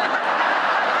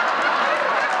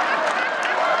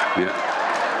 Yeah.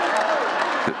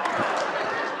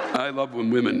 I love when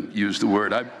women use the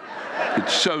word.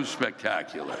 It's so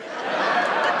spectacular.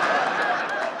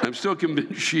 I'm still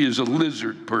convinced she is a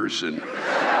lizard person.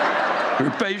 Her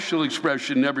facial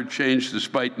expression never changed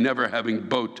despite never having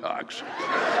Botox.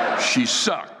 She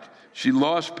sucked. She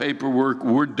lost paperwork,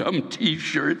 wore dumb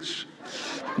T-shirts.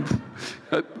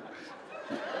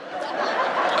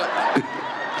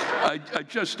 I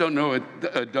just don't know what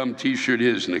a dumb T-shirt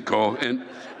is, Nicole, and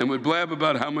would blab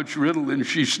about how much Ritalin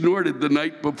she snorted the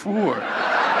night before.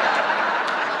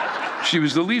 She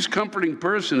was the least comforting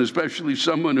person, especially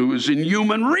someone who was in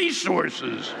human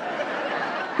resources.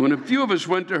 When a few of us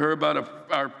went to her about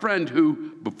our friend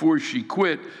who, before she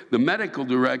quit, the medical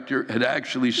director had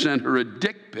actually sent her a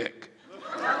dick pic.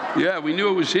 Yeah, we knew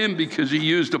it was him because he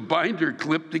used a binder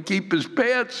clip to keep his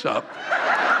pants up.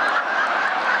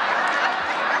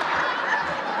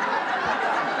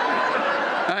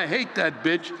 I hate that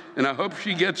bitch, and I hope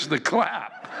she gets the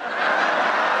clap.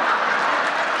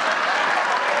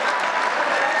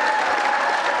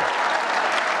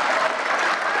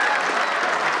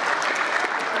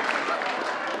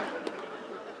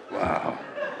 Wow.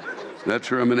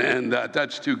 That's where I'm going to end that.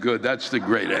 That's too good. That's the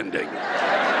great ending.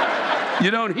 You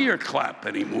don't hear clap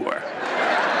anymore.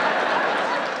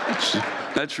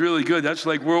 That's really good. That's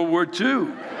like World War II.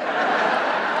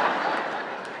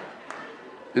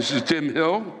 This is Tim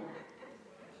Hill.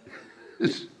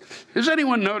 Has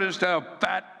anyone noticed how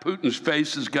fat Putin's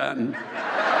face has gotten?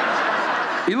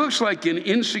 He looks like an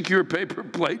insecure paper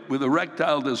plate with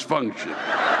erectile dysfunction.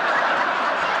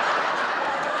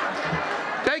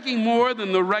 Taking more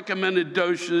than the recommended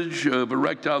dosage of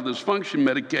erectile dysfunction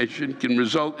medication can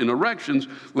result in erections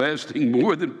lasting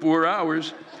more than 4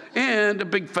 hours and a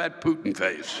big fat Putin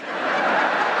face.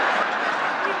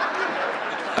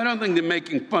 I don't think that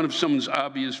making fun of someone's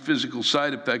obvious physical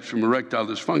side effects from erectile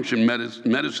dysfunction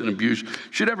medicine abuse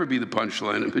should ever be the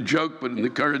punchline of a joke, but in the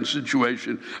current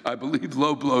situation, I believe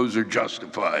low blows are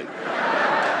justified.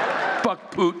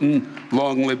 Fuck Putin,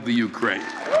 long live the Ukraine.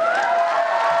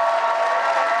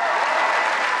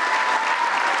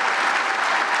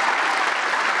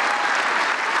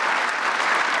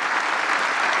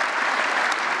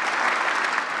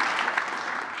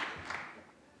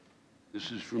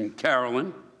 This is from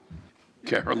Carolyn.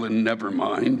 Carolyn, never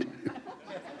mind.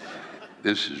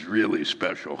 This is really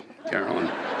special,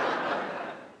 Carolyn.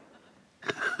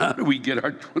 How do we get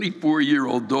our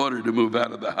 24-year-old daughter to move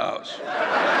out of the house?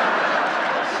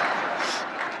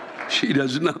 She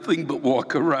does nothing but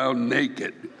walk around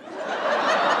naked.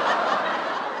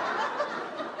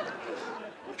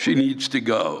 She needs to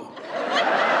go.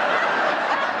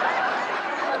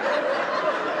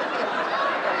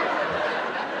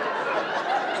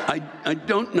 I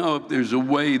don't know if there's a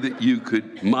way that you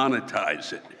could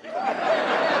monetize it.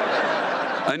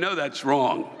 I know that's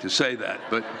wrong to say that,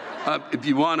 but if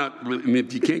you want to, I mean,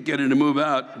 if you can't get her to move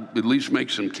out, at least make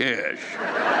some cash.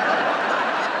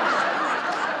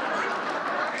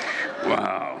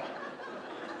 Wow.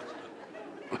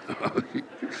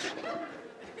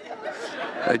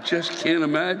 I just can't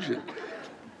imagine.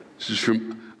 This is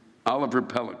from Oliver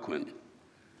Peliquin.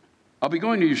 I'll be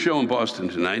going to your show in Boston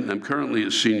tonight, and I'm currently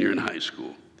a senior in high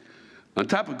school. On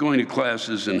top of going to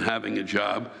classes and having a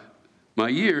job, my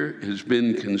year has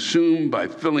been consumed by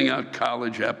filling out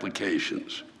college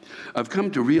applications. I've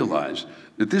come to realize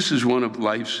that this is one of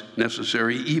life's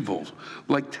necessary evils,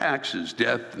 like taxes,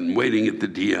 death, and waiting at the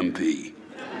DMV.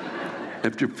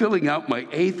 After filling out my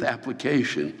 8th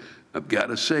application, I've got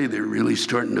to say they're really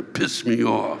starting to piss me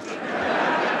off.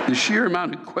 The sheer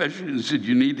amount of questions that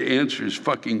you need to answer is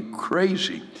fucking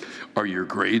crazy. Are your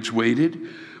grades weighted?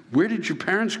 Where did your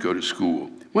parents go to school?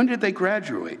 When did they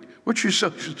graduate? What's your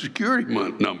social security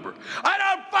number? I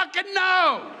don't fucking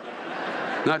know!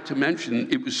 Not to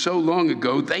mention, it was so long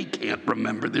ago, they can't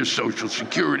remember their social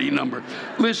security number.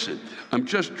 Listen, I'm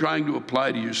just trying to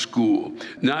apply to your school,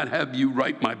 not have you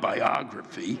write my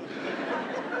biography.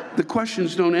 The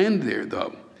questions don't end there,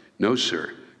 though. No,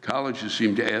 sir. Colleges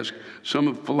seem to ask some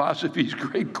of philosophy's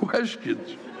great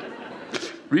questions.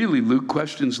 Really, Luke,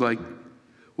 questions like,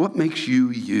 what makes you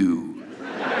you?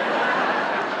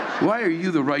 Why are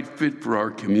you the right fit for our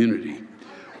community?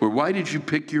 Or why did you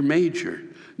pick your major?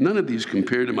 None of these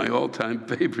compare to my all-time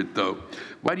favorite, though.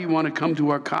 Why do you want to come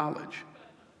to our college?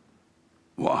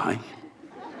 Why?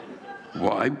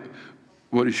 Why?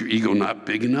 What, is your ego not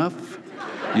big enough?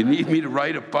 You need me to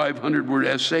write a 500-word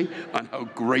essay on how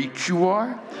great you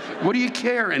are? What do you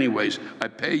care anyways? I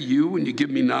pay you and you give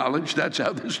me knowledge. That's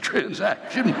how this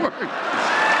transaction works.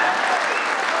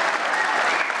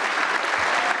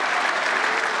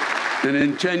 And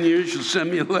in 10 years, you'll send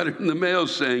me a letter in the mail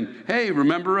saying, hey,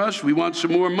 remember us? We want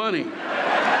some more money.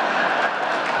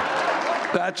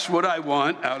 That's what I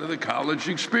want out of the college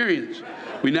experience.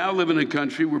 We now live in a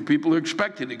country where people are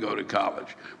expected to go to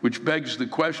college, which begs the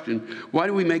question, why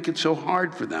do we make it so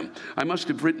hard for them? I must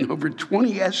have written over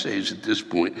 20 essays at this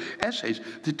point, essays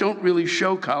that don't really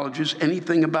show colleges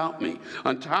anything about me.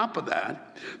 On top of that,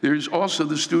 There's also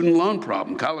the student loan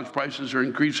problem. College prices are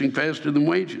increasing faster than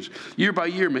wages, year by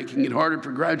year, making it harder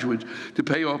for graduates to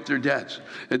pay off their debts.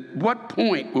 At what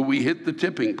point will we hit the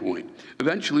tipping point?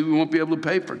 Eventually, we won't be able to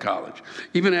pay for college,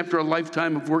 even after a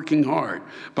lifetime of working hard.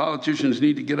 Politicians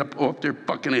need to get up off their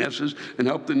fucking asses and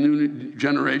help the new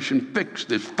generation fix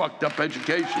this fucked up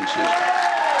education system.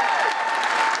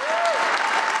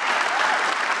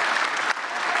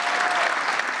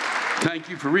 Thank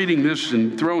you for reading this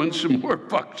and throw in some more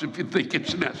fucks if you think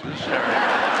it's necessary.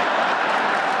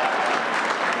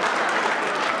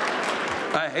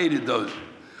 I hated those.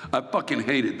 I fucking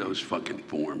hated those fucking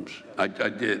forms. I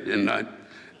did, and I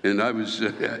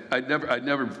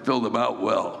never filled them out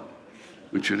well,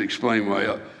 which would explain why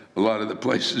a lot of the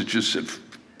places just said,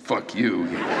 "Fuck you."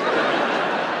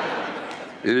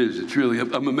 It is. It's really.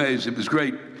 I'm amazed. It was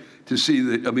great to see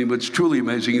that. I mean, what's truly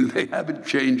amazing is they haven't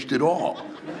changed at all.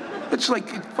 It's like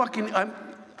fucking,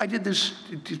 I did this,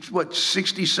 what,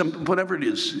 60-something, whatever it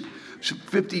is,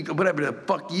 50, whatever the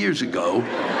fuck years ago,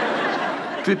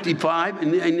 55,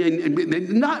 and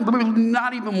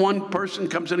not even one person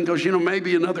comes in and goes,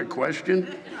 maybe another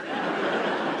question?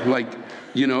 Like,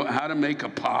 how to make a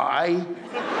pie?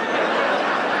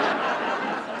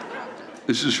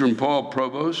 This is from Paul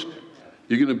Provost.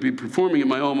 You're going to be performing at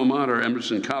my alma mater,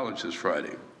 Emerson College, this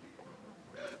Friday.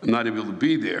 I'm not able to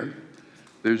be there.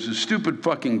 There's a stupid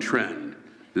fucking trend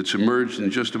that's emerged in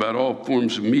just about all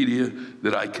forms of media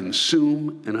that I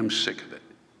consume, and I'm sick of it.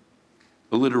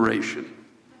 Alliteration.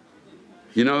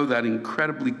 That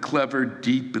incredibly clever,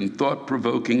 deep, and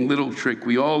thought-provoking little trick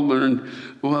we all learned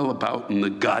well about in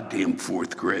the goddamn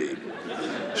 4th grade.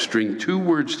 String 2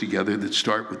 words together that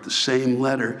start with the same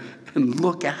letter, and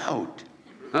look out.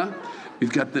 Huh?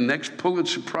 We've got the next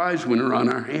Pulitzer Prize winner on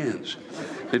our hands.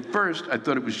 At first, I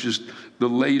thought it was just the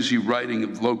lazy writing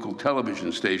of local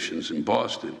television stations in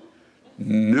Boston.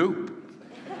 Nope.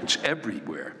 It's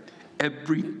everywhere.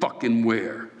 Every fucking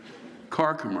where.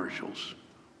 Car commercials,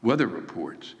 weather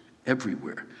reports,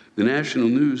 everywhere. The national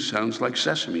news sounds like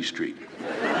Sesame Street.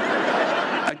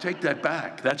 I take that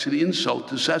back. That's an insult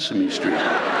to Sesame Street.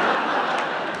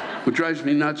 What drives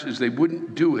me nuts is they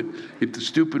wouldn't do it if the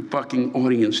stupid fucking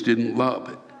audience didn't love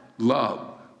it.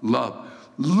 Love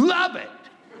it!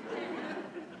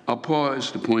 I'll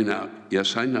pause to point out,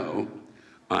 yes, I know,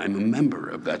 I'm a member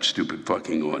of that stupid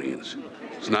fucking audience.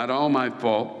 It's not all my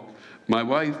fault. My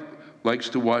wife likes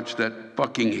to watch that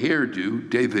fucking hairdo,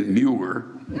 David Muir.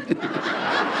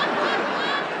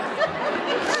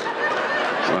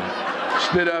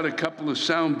 Spit out a couple of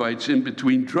sound bites in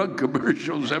between drug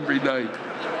commercials every night.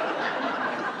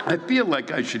 I feel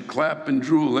like I should clap and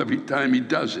drool every time he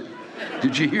does it.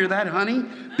 Did you hear that, honey?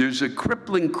 There's a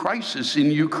crippling crisis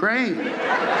in Ukraine.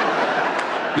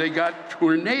 They got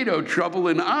tornado trouble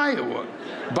in Iowa.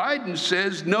 Biden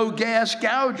says no gas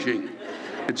gouging.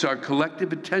 It's our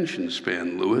collective attention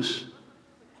span, Lewis.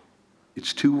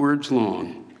 It's 2 words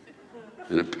long.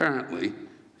 And apparently,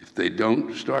 if they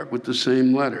don't start with the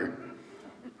same letter,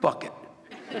 fuck it.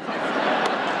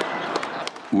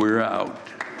 We're out.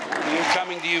 We're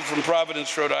coming to you from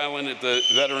Providence, Rhode Island at the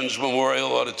Veterans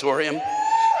Memorial Auditorium.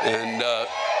 And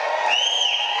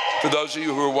for those of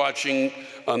you who are watching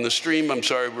on the stream, I'm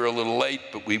sorry we're a little late,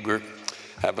 but we were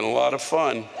having a lot of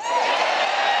fun.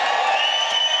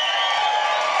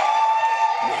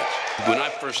 When I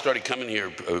first started coming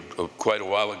here quite a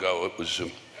while ago, it was a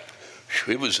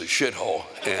shithole.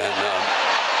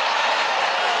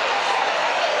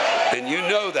 And you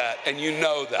know that, and you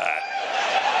know that.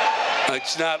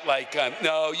 It's not like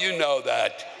no, you know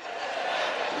that.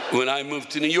 When I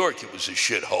moved to New York, it was a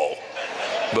shithole.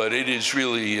 But it has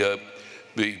really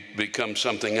become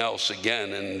something else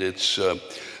again, and it's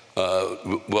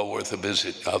well worth a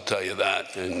visit, I'll tell you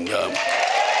that. And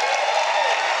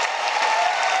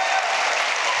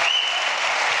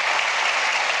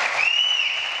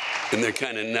they're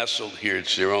kind of nestled here.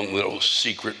 It's their own little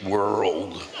secret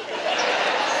world.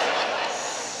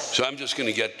 So I'm just going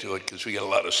to get to it because we got a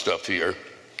lot of stuff here.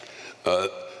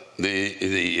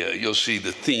 You'll see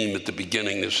the theme at the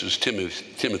beginning. This is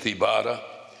Timothy Bada.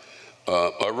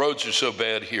 Our roads are so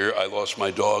bad here, I lost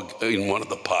my dog in one of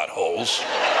the potholes.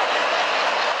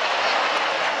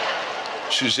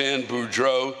 Suzanne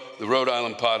Boudreau, the Rhode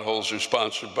Island potholes are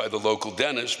sponsored by the local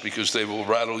dentist because they will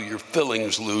rattle your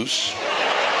fillings loose.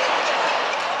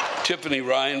 Tiffany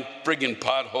Ryan, friggin'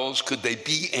 potholes, could they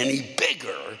be any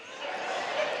bigger?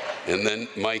 And then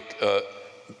Mike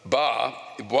Ba,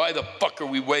 why the fuck are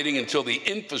we waiting until the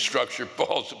infrastructure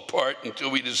falls apart until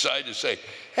we decide to say,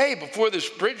 hey, before this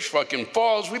bridge fucking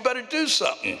falls, we better do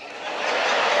something.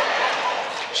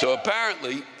 So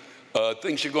apparently,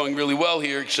 things are going really well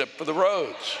here except for the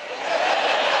roads.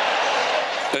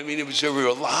 I mean, there were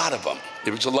a lot of them.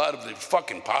 There was a lot of the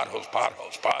fucking potholes.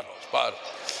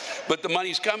 But the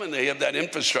money's coming. They have that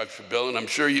infrastructure bill, and I'm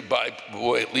sure you buy,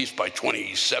 boy, at least by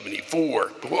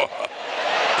 2074.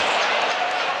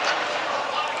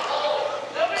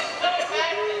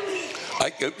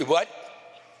 What?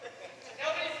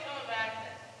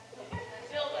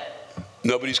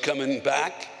 Nobody's coming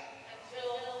back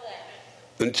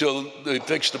until they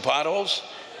fix the potholes?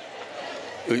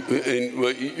 And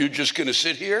you're just going to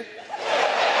sit here?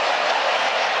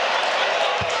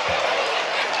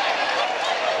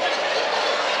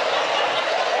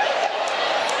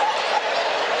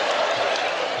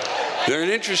 They're an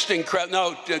interesting crowd.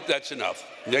 No, that's enough.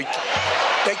 They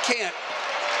can't.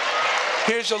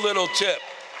 Here's a little tip.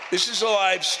 This is a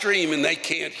live stream, and they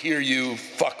can't hear you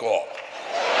fuck all.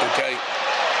 Okay?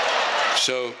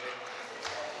 So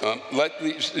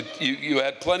you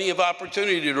had plenty of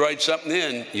opportunity to write something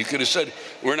in. You could have said,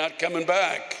 we're not coming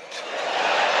back.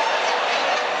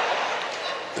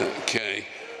 Okay.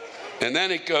 And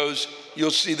then it goes,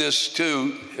 you'll see this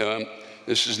too.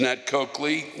 This is Nat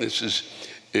Coakley. This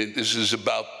is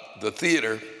about the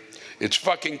theater. It's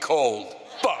fucking cold.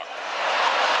 Fuck.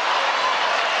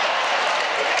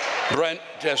 Brent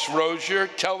Desrosier,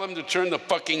 tell them to turn the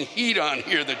fucking heat on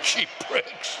here, the cheap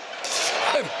pricks.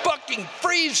 I'm fucking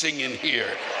freezing in here.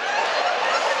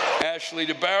 Ashley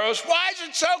DeBarros, why is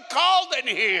it so cold in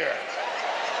here?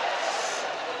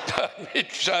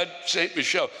 St.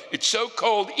 Michelle, it's so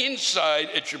cold inside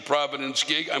at your Providence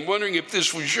gig, I'm wondering if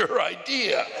this was your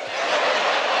idea.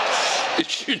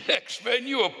 Is your next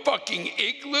venue a fucking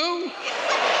igloo?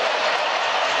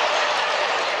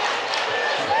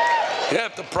 Yeah,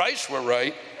 if the price were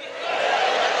right.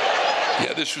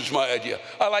 Yeah, this was my idea.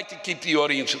 I like to keep the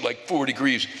audience at like 4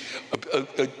 degrees.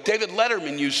 David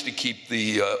Letterman used to keep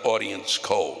the audience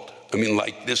cold. I mean,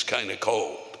 like this kind of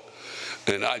cold.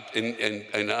 And I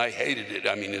hated it.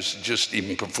 I mean, it's just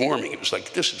even performing. It was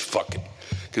like, this is fucking,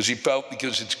 because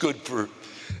it's good for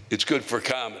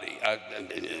comedy.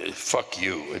 Fuck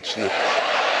you. It's not.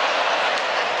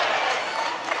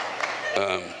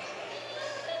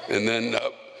 And then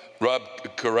Rob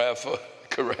Carafa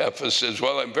says,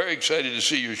 well, I'm very excited to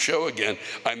see your show again.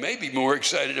 I may be more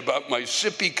excited about my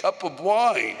sippy cup of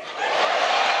wine.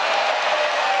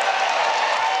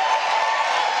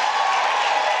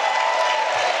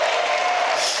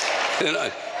 And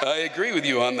I agree with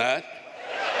you on that.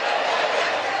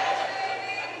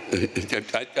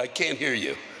 I can't hear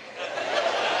you.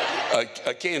 I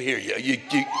can't hear you.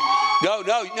 No.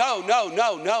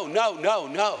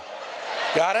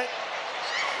 Got it?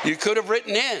 You could have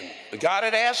written in. Got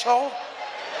it, asshole?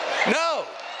 No.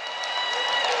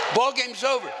 Ball game's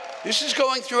over. This is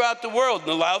going throughout the world, and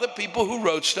allow the people who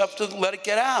wrote stuff to let it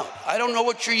get out. I don't know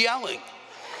what you're yelling.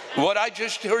 What I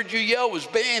just heard you yell was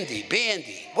bandy,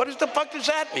 bandy. What the fuck does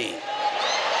that mean?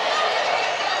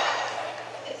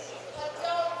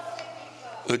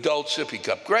 Adult sippy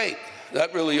cup. Great.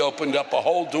 That really opened up a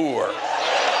whole door.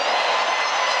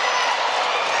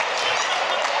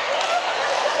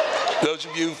 Those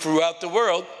of you throughout the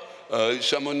world,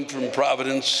 someone from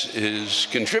Providence is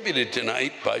contributed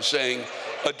tonight by saying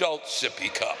adult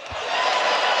sippy cup.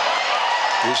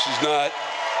 This is not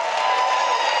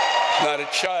a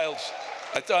child's.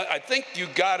 I think you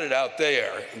got it out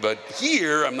there, but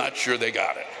here I'm not sure they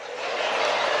got it.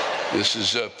 This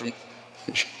is from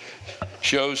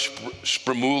Joe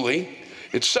Spramuli.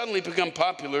 It's suddenly become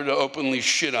popular to openly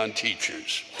shit on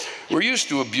teachers. We're used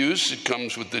to abuse. It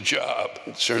comes with the job.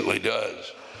 It certainly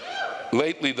does.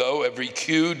 Lately, though, every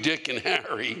Q, Dick, and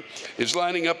Harry is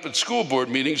lining up at school board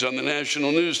meetings on the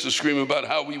national news to scream about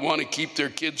how we want to keep their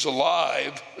kids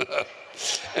alive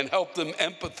and help them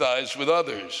empathize with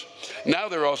others. Now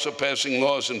they're also passing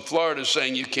laws in Florida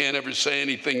saying you can't ever say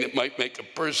anything that might make a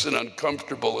person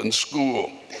uncomfortable in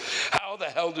school. How the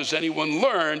hell does anyone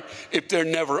learn if they're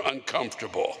never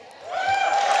uncomfortable?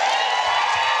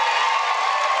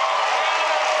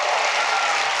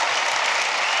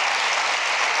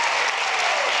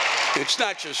 It's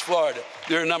not just Florida.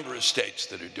 There are a number of states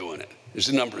that are doing it. There's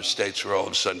a number of states where all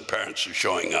of a sudden parents are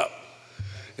showing up.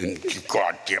 And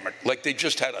God damn it, like they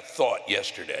just had a thought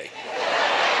yesterday.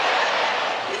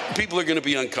 People are going to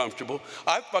be uncomfortable.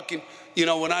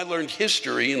 When I learned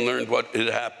history and learned what had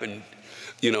happened,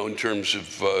 in terms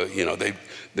of,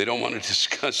 they don't want to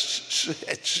discuss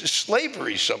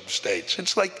slavery, some states.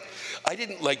 It's like, I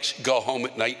didn't go home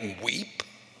at night and weep.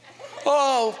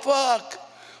 Oh, fuck.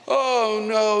 Oh,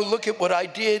 no, look at what I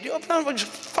did.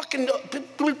 Fuck you,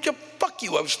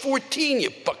 I was 14, you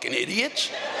fucking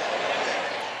idiots.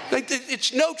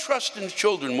 It's no trust in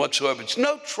children whatsoever. It's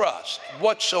no trust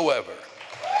whatsoever.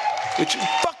 It's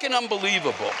fucking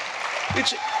unbelievable.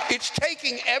 It's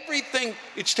taking everything.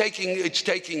 It's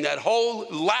taking that whole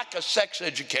lack of sex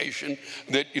education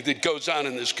that goes on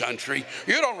in this country.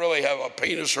 You don't really have a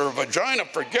penis or a vagina.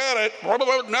 Forget it.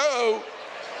 No.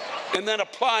 And then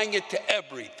applying it to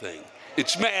everything.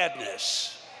 It's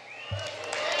madness.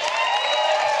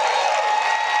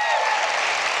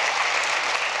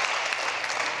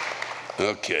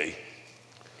 Okay.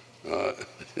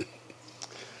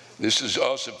 This is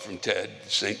also from Ted,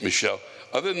 St. Michel.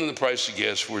 Other than the price of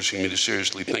gas forcing me to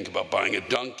seriously think about buying a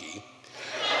donkey,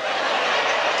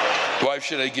 why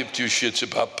should I give two shits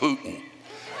about Putin?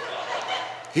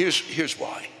 Here's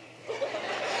why.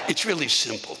 It's really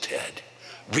simple, Ted.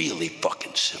 Really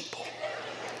fucking simple.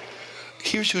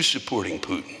 Here's who's supporting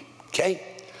Putin, okay?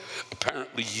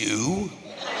 Apparently you.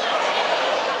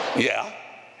 Yeah.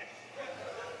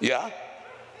 Yeah.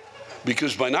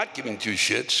 Because by not giving two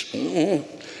shits,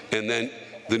 and then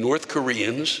the North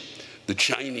Koreans, the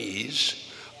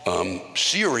Chinese,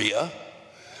 Syria,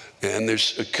 and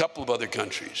there's a couple of other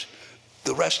countries.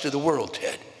 The rest of the world,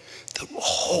 Ted, the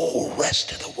whole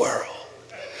rest of the world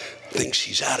thinks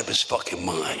he's out of his fucking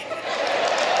mind,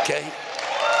 okay?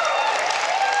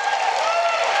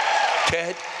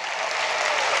 Ted,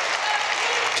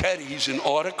 he's an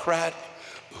autocrat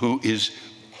who is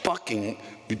fucking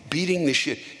beating the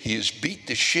shit. He has beat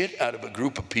the shit out of a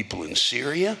group of people in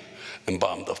Syria and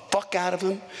bombed the fuck out of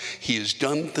them. He has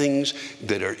done things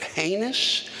that are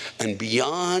heinous and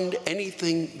beyond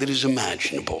anything that is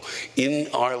imaginable in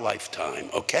our lifetime,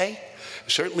 okay?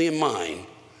 Certainly in mine.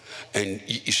 And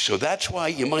so that's why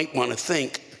you might want to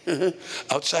think,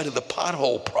 outside of the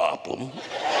pothole problem,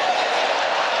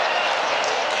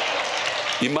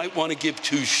 you might want to give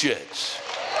two shits.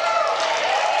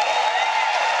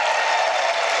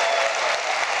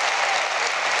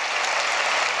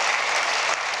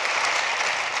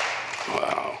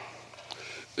 Wow.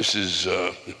 This is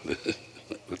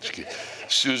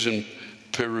Susan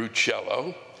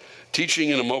Peruccello, teaching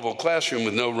in a mobile classroom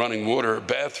with no running water or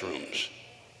bathrooms.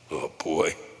 Oh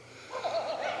boy.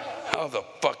 How the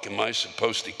fuck am I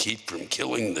supposed to keep from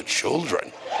killing the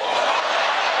children?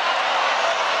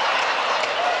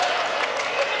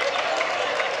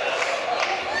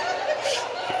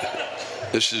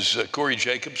 This is Corey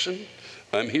Jacobson.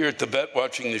 I'm here at the vet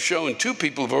watching the show, and two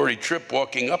people have already tripped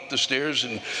walking up the stairs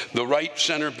in the right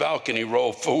center balcony,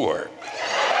 row 4.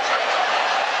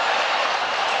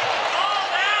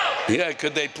 Yeah,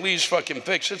 could they please fucking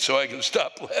fix it so I can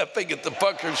stop laughing at the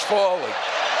fuckers falling?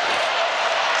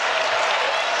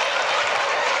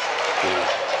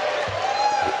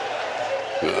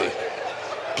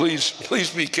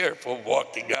 Please be careful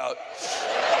walking out.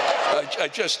 I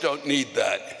just don't need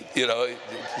that, you know,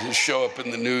 to show up in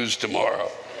the news tomorrow.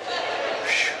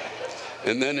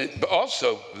 And then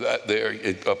also up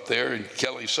there,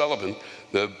 Kelly Sullivan,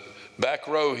 the back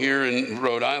row here in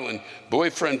Rhode Island,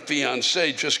 boyfriend,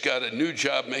 fiance just got a new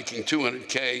job making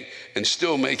 $200K and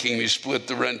still making me split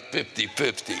the rent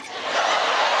 50-50.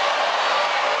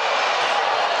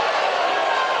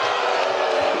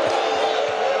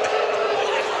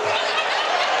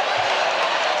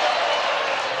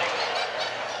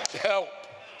 Help.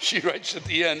 She writes at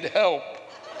the end, help.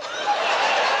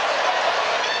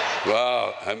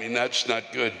 Wow, I mean, that's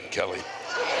not good, Kelly.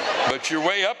 But you're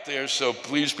way up there, so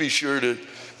please be sure to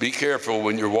be careful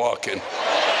when you're walking.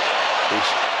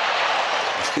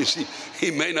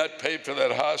 He may not pay for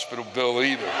that hospital bill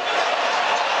either.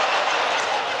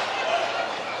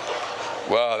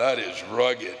 Wow, that is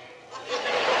rugged.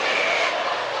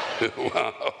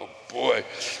 Wow, boy.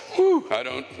 Whew,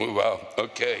 wow,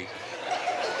 okay.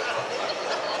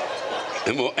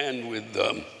 And we'll end with,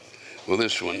 well,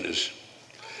 this one,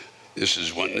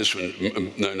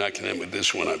 no, not going to end with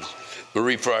this one.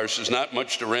 Marie Fryer says, not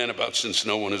much to rant about since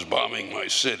no one is bombing my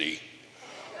city.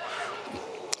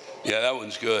 Yeah, that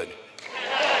one's good.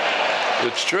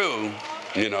 It's true,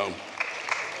 you know,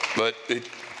 but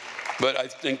I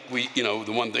think the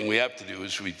one thing we have to do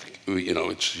is you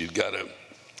got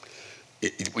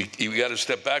to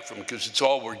step back from it, because it's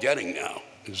all we're getting now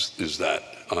is that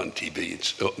on TV.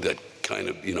 It's that kind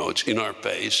of, it's in our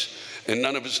face, and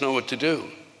none of us know what to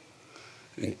do,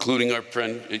 including our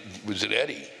friend, was it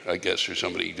Eddie, I guess, or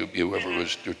somebody, whoever it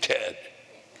was, or Ted.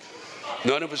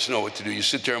 None of us know what to do. You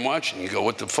sit there and watch and you go,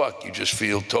 what the fuck? You just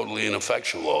feel totally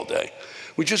ineffectual all day.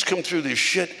 We just come through this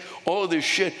shit, all of this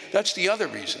shit. That's the other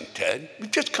reason, Ted. We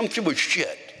just come through with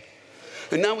shit.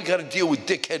 And now we got to deal with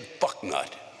dickhead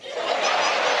fucknut.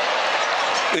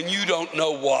 And you don't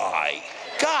know why.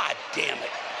 God damn it.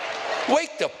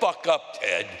 Wake the fuck up,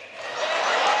 Ted.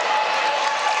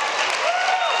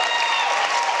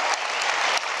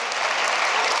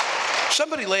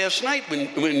 Somebody last night,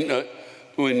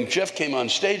 when Jeff came on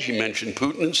stage, he mentioned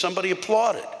Putin, and somebody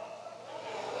applauded.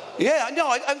 Yeah, no,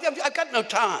 I've got no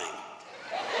time.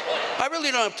 I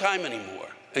really don't have time anymore.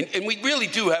 And we really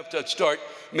do have to start,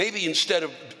 maybe instead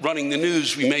of running the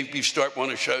news, we maybe start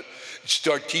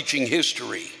teaching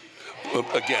history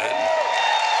again.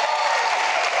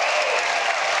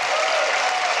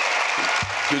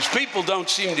 Because people don't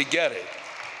seem to get it.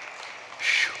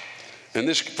 And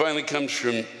this finally comes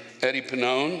from Eddie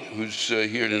Pannone, who's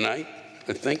here tonight.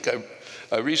 I think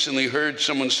I recently heard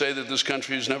someone say that this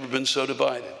country has never been so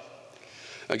divided.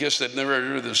 I guess they've never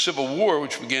heard of the Civil War,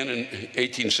 which began in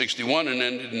 1861 and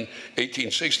ended in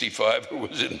 1865, or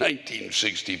was it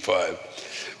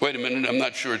 1965? Wait a minute, I'm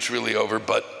not sure it's really over,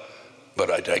 but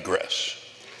I digress.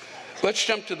 Let's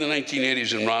jump to the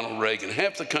 1980s and Ronald Reagan.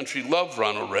 Half the country loved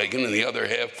Ronald Reagan, and the other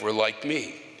half were like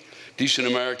me, decent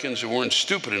Americans who weren't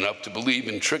stupid enough to believe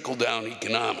in trickle-down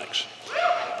economics.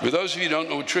 For those of you who don't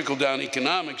know what trickle-down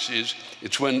economics is,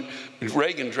 it's when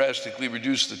Reagan drastically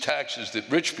reduced the taxes that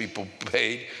rich people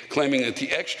paid, claiming that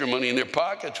the extra money in their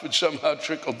pockets would somehow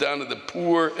trickle down to the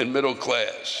poor and middle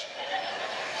class.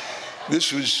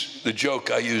 This was the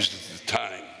joke I used at the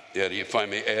time, Eddie, if I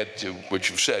may add to what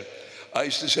you've said. I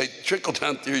used to say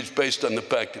trickle-down theory is based on the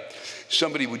fact that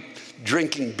somebody would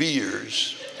drinking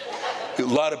beers, a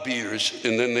lot of beers,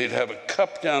 and then they'd have a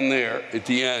cup down there at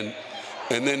the end,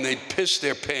 and then they'd piss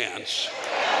their pants,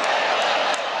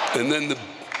 and then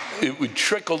it would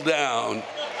trickle down,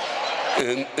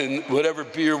 and whatever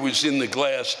beer was in the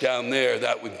glass down there,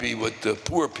 that would be what the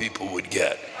poor people would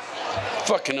get.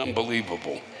 Fucking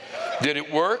unbelievable. Did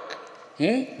it work?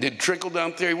 Did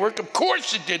trickle-down theory work? Of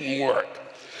course it didn't work.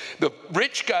 The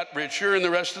rich got richer, and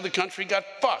the rest of the country got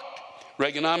fucked.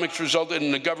 Reaganomics resulted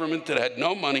in a government that had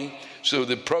no money, so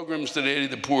the programs that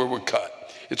aided the poor were cut.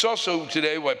 It's also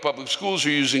today why public schools are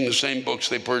using the same books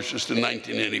they purchased in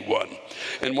 1981,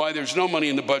 and why there's no money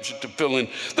in the budget to fill in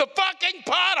the fucking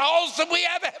potholes that we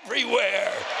have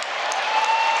everywhere.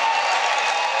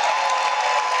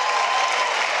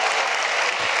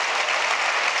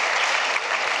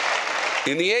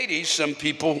 In the 80s, some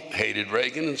people hated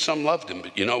Reagan and some loved him,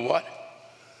 but you know what?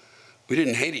 We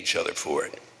didn't hate each other for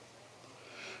it.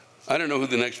 I don't know who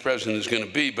the next president is going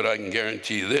to be, but I can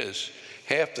guarantee you this.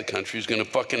 Half the country is going to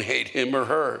fucking hate him or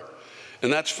her.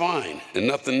 And that's fine, and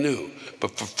nothing new.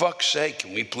 But for fuck's sake,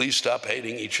 can we please stop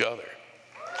hating each other?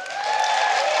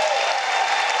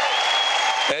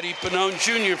 Eddie Pannone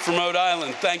Jr. from Rhode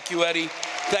Island. Thank you, Eddie.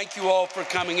 Thank you all for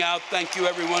coming out. Thank you,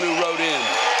 everyone who wrote in.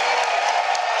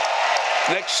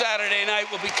 Next Saturday night,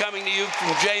 we'll be coming to you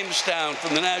from Jamestown,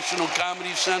 from the National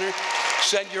Comedy Center.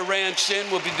 Send your rants in.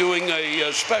 We'll be doing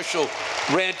a special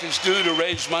Rant is Due to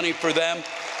raise money for them.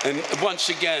 And once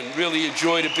again, really a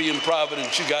joy to be in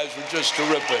Providence. You guys were just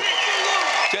terrific.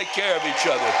 Take care of each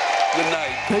other. Good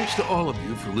night. Thanks to all of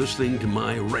you for listening to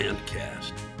my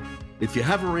Rantcast. If you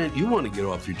have a rant you want to get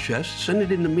off your chest, send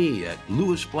it in to me at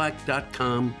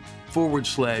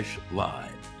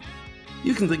lewisblack.com/live.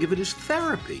 You can think of it as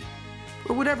therapy,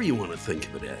 or whatever you want to think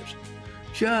of it as.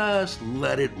 Just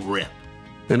let it rip.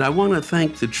 And I want to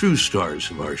thank the true stars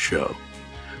of our show,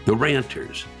 the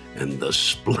ranters, and the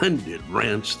splendid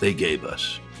rants they gave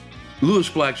us. Lewis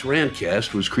Black's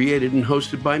Rantcast was created and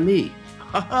hosted by me,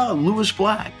 Lewis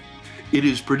Black. It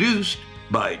is produced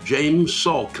by James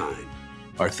Salkind.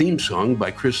 Our theme song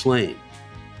by Chris Lane.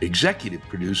 Executive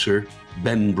producer,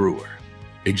 Ben Brewer.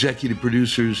 Executive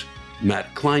producers,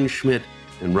 Matt Kleinschmidt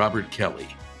and Robert Kelly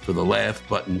for the Laugh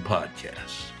Button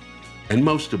Podcast. And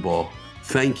most of all,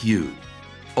 thank you,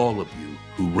 all of you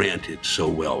who ranted so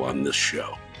well on this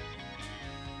show.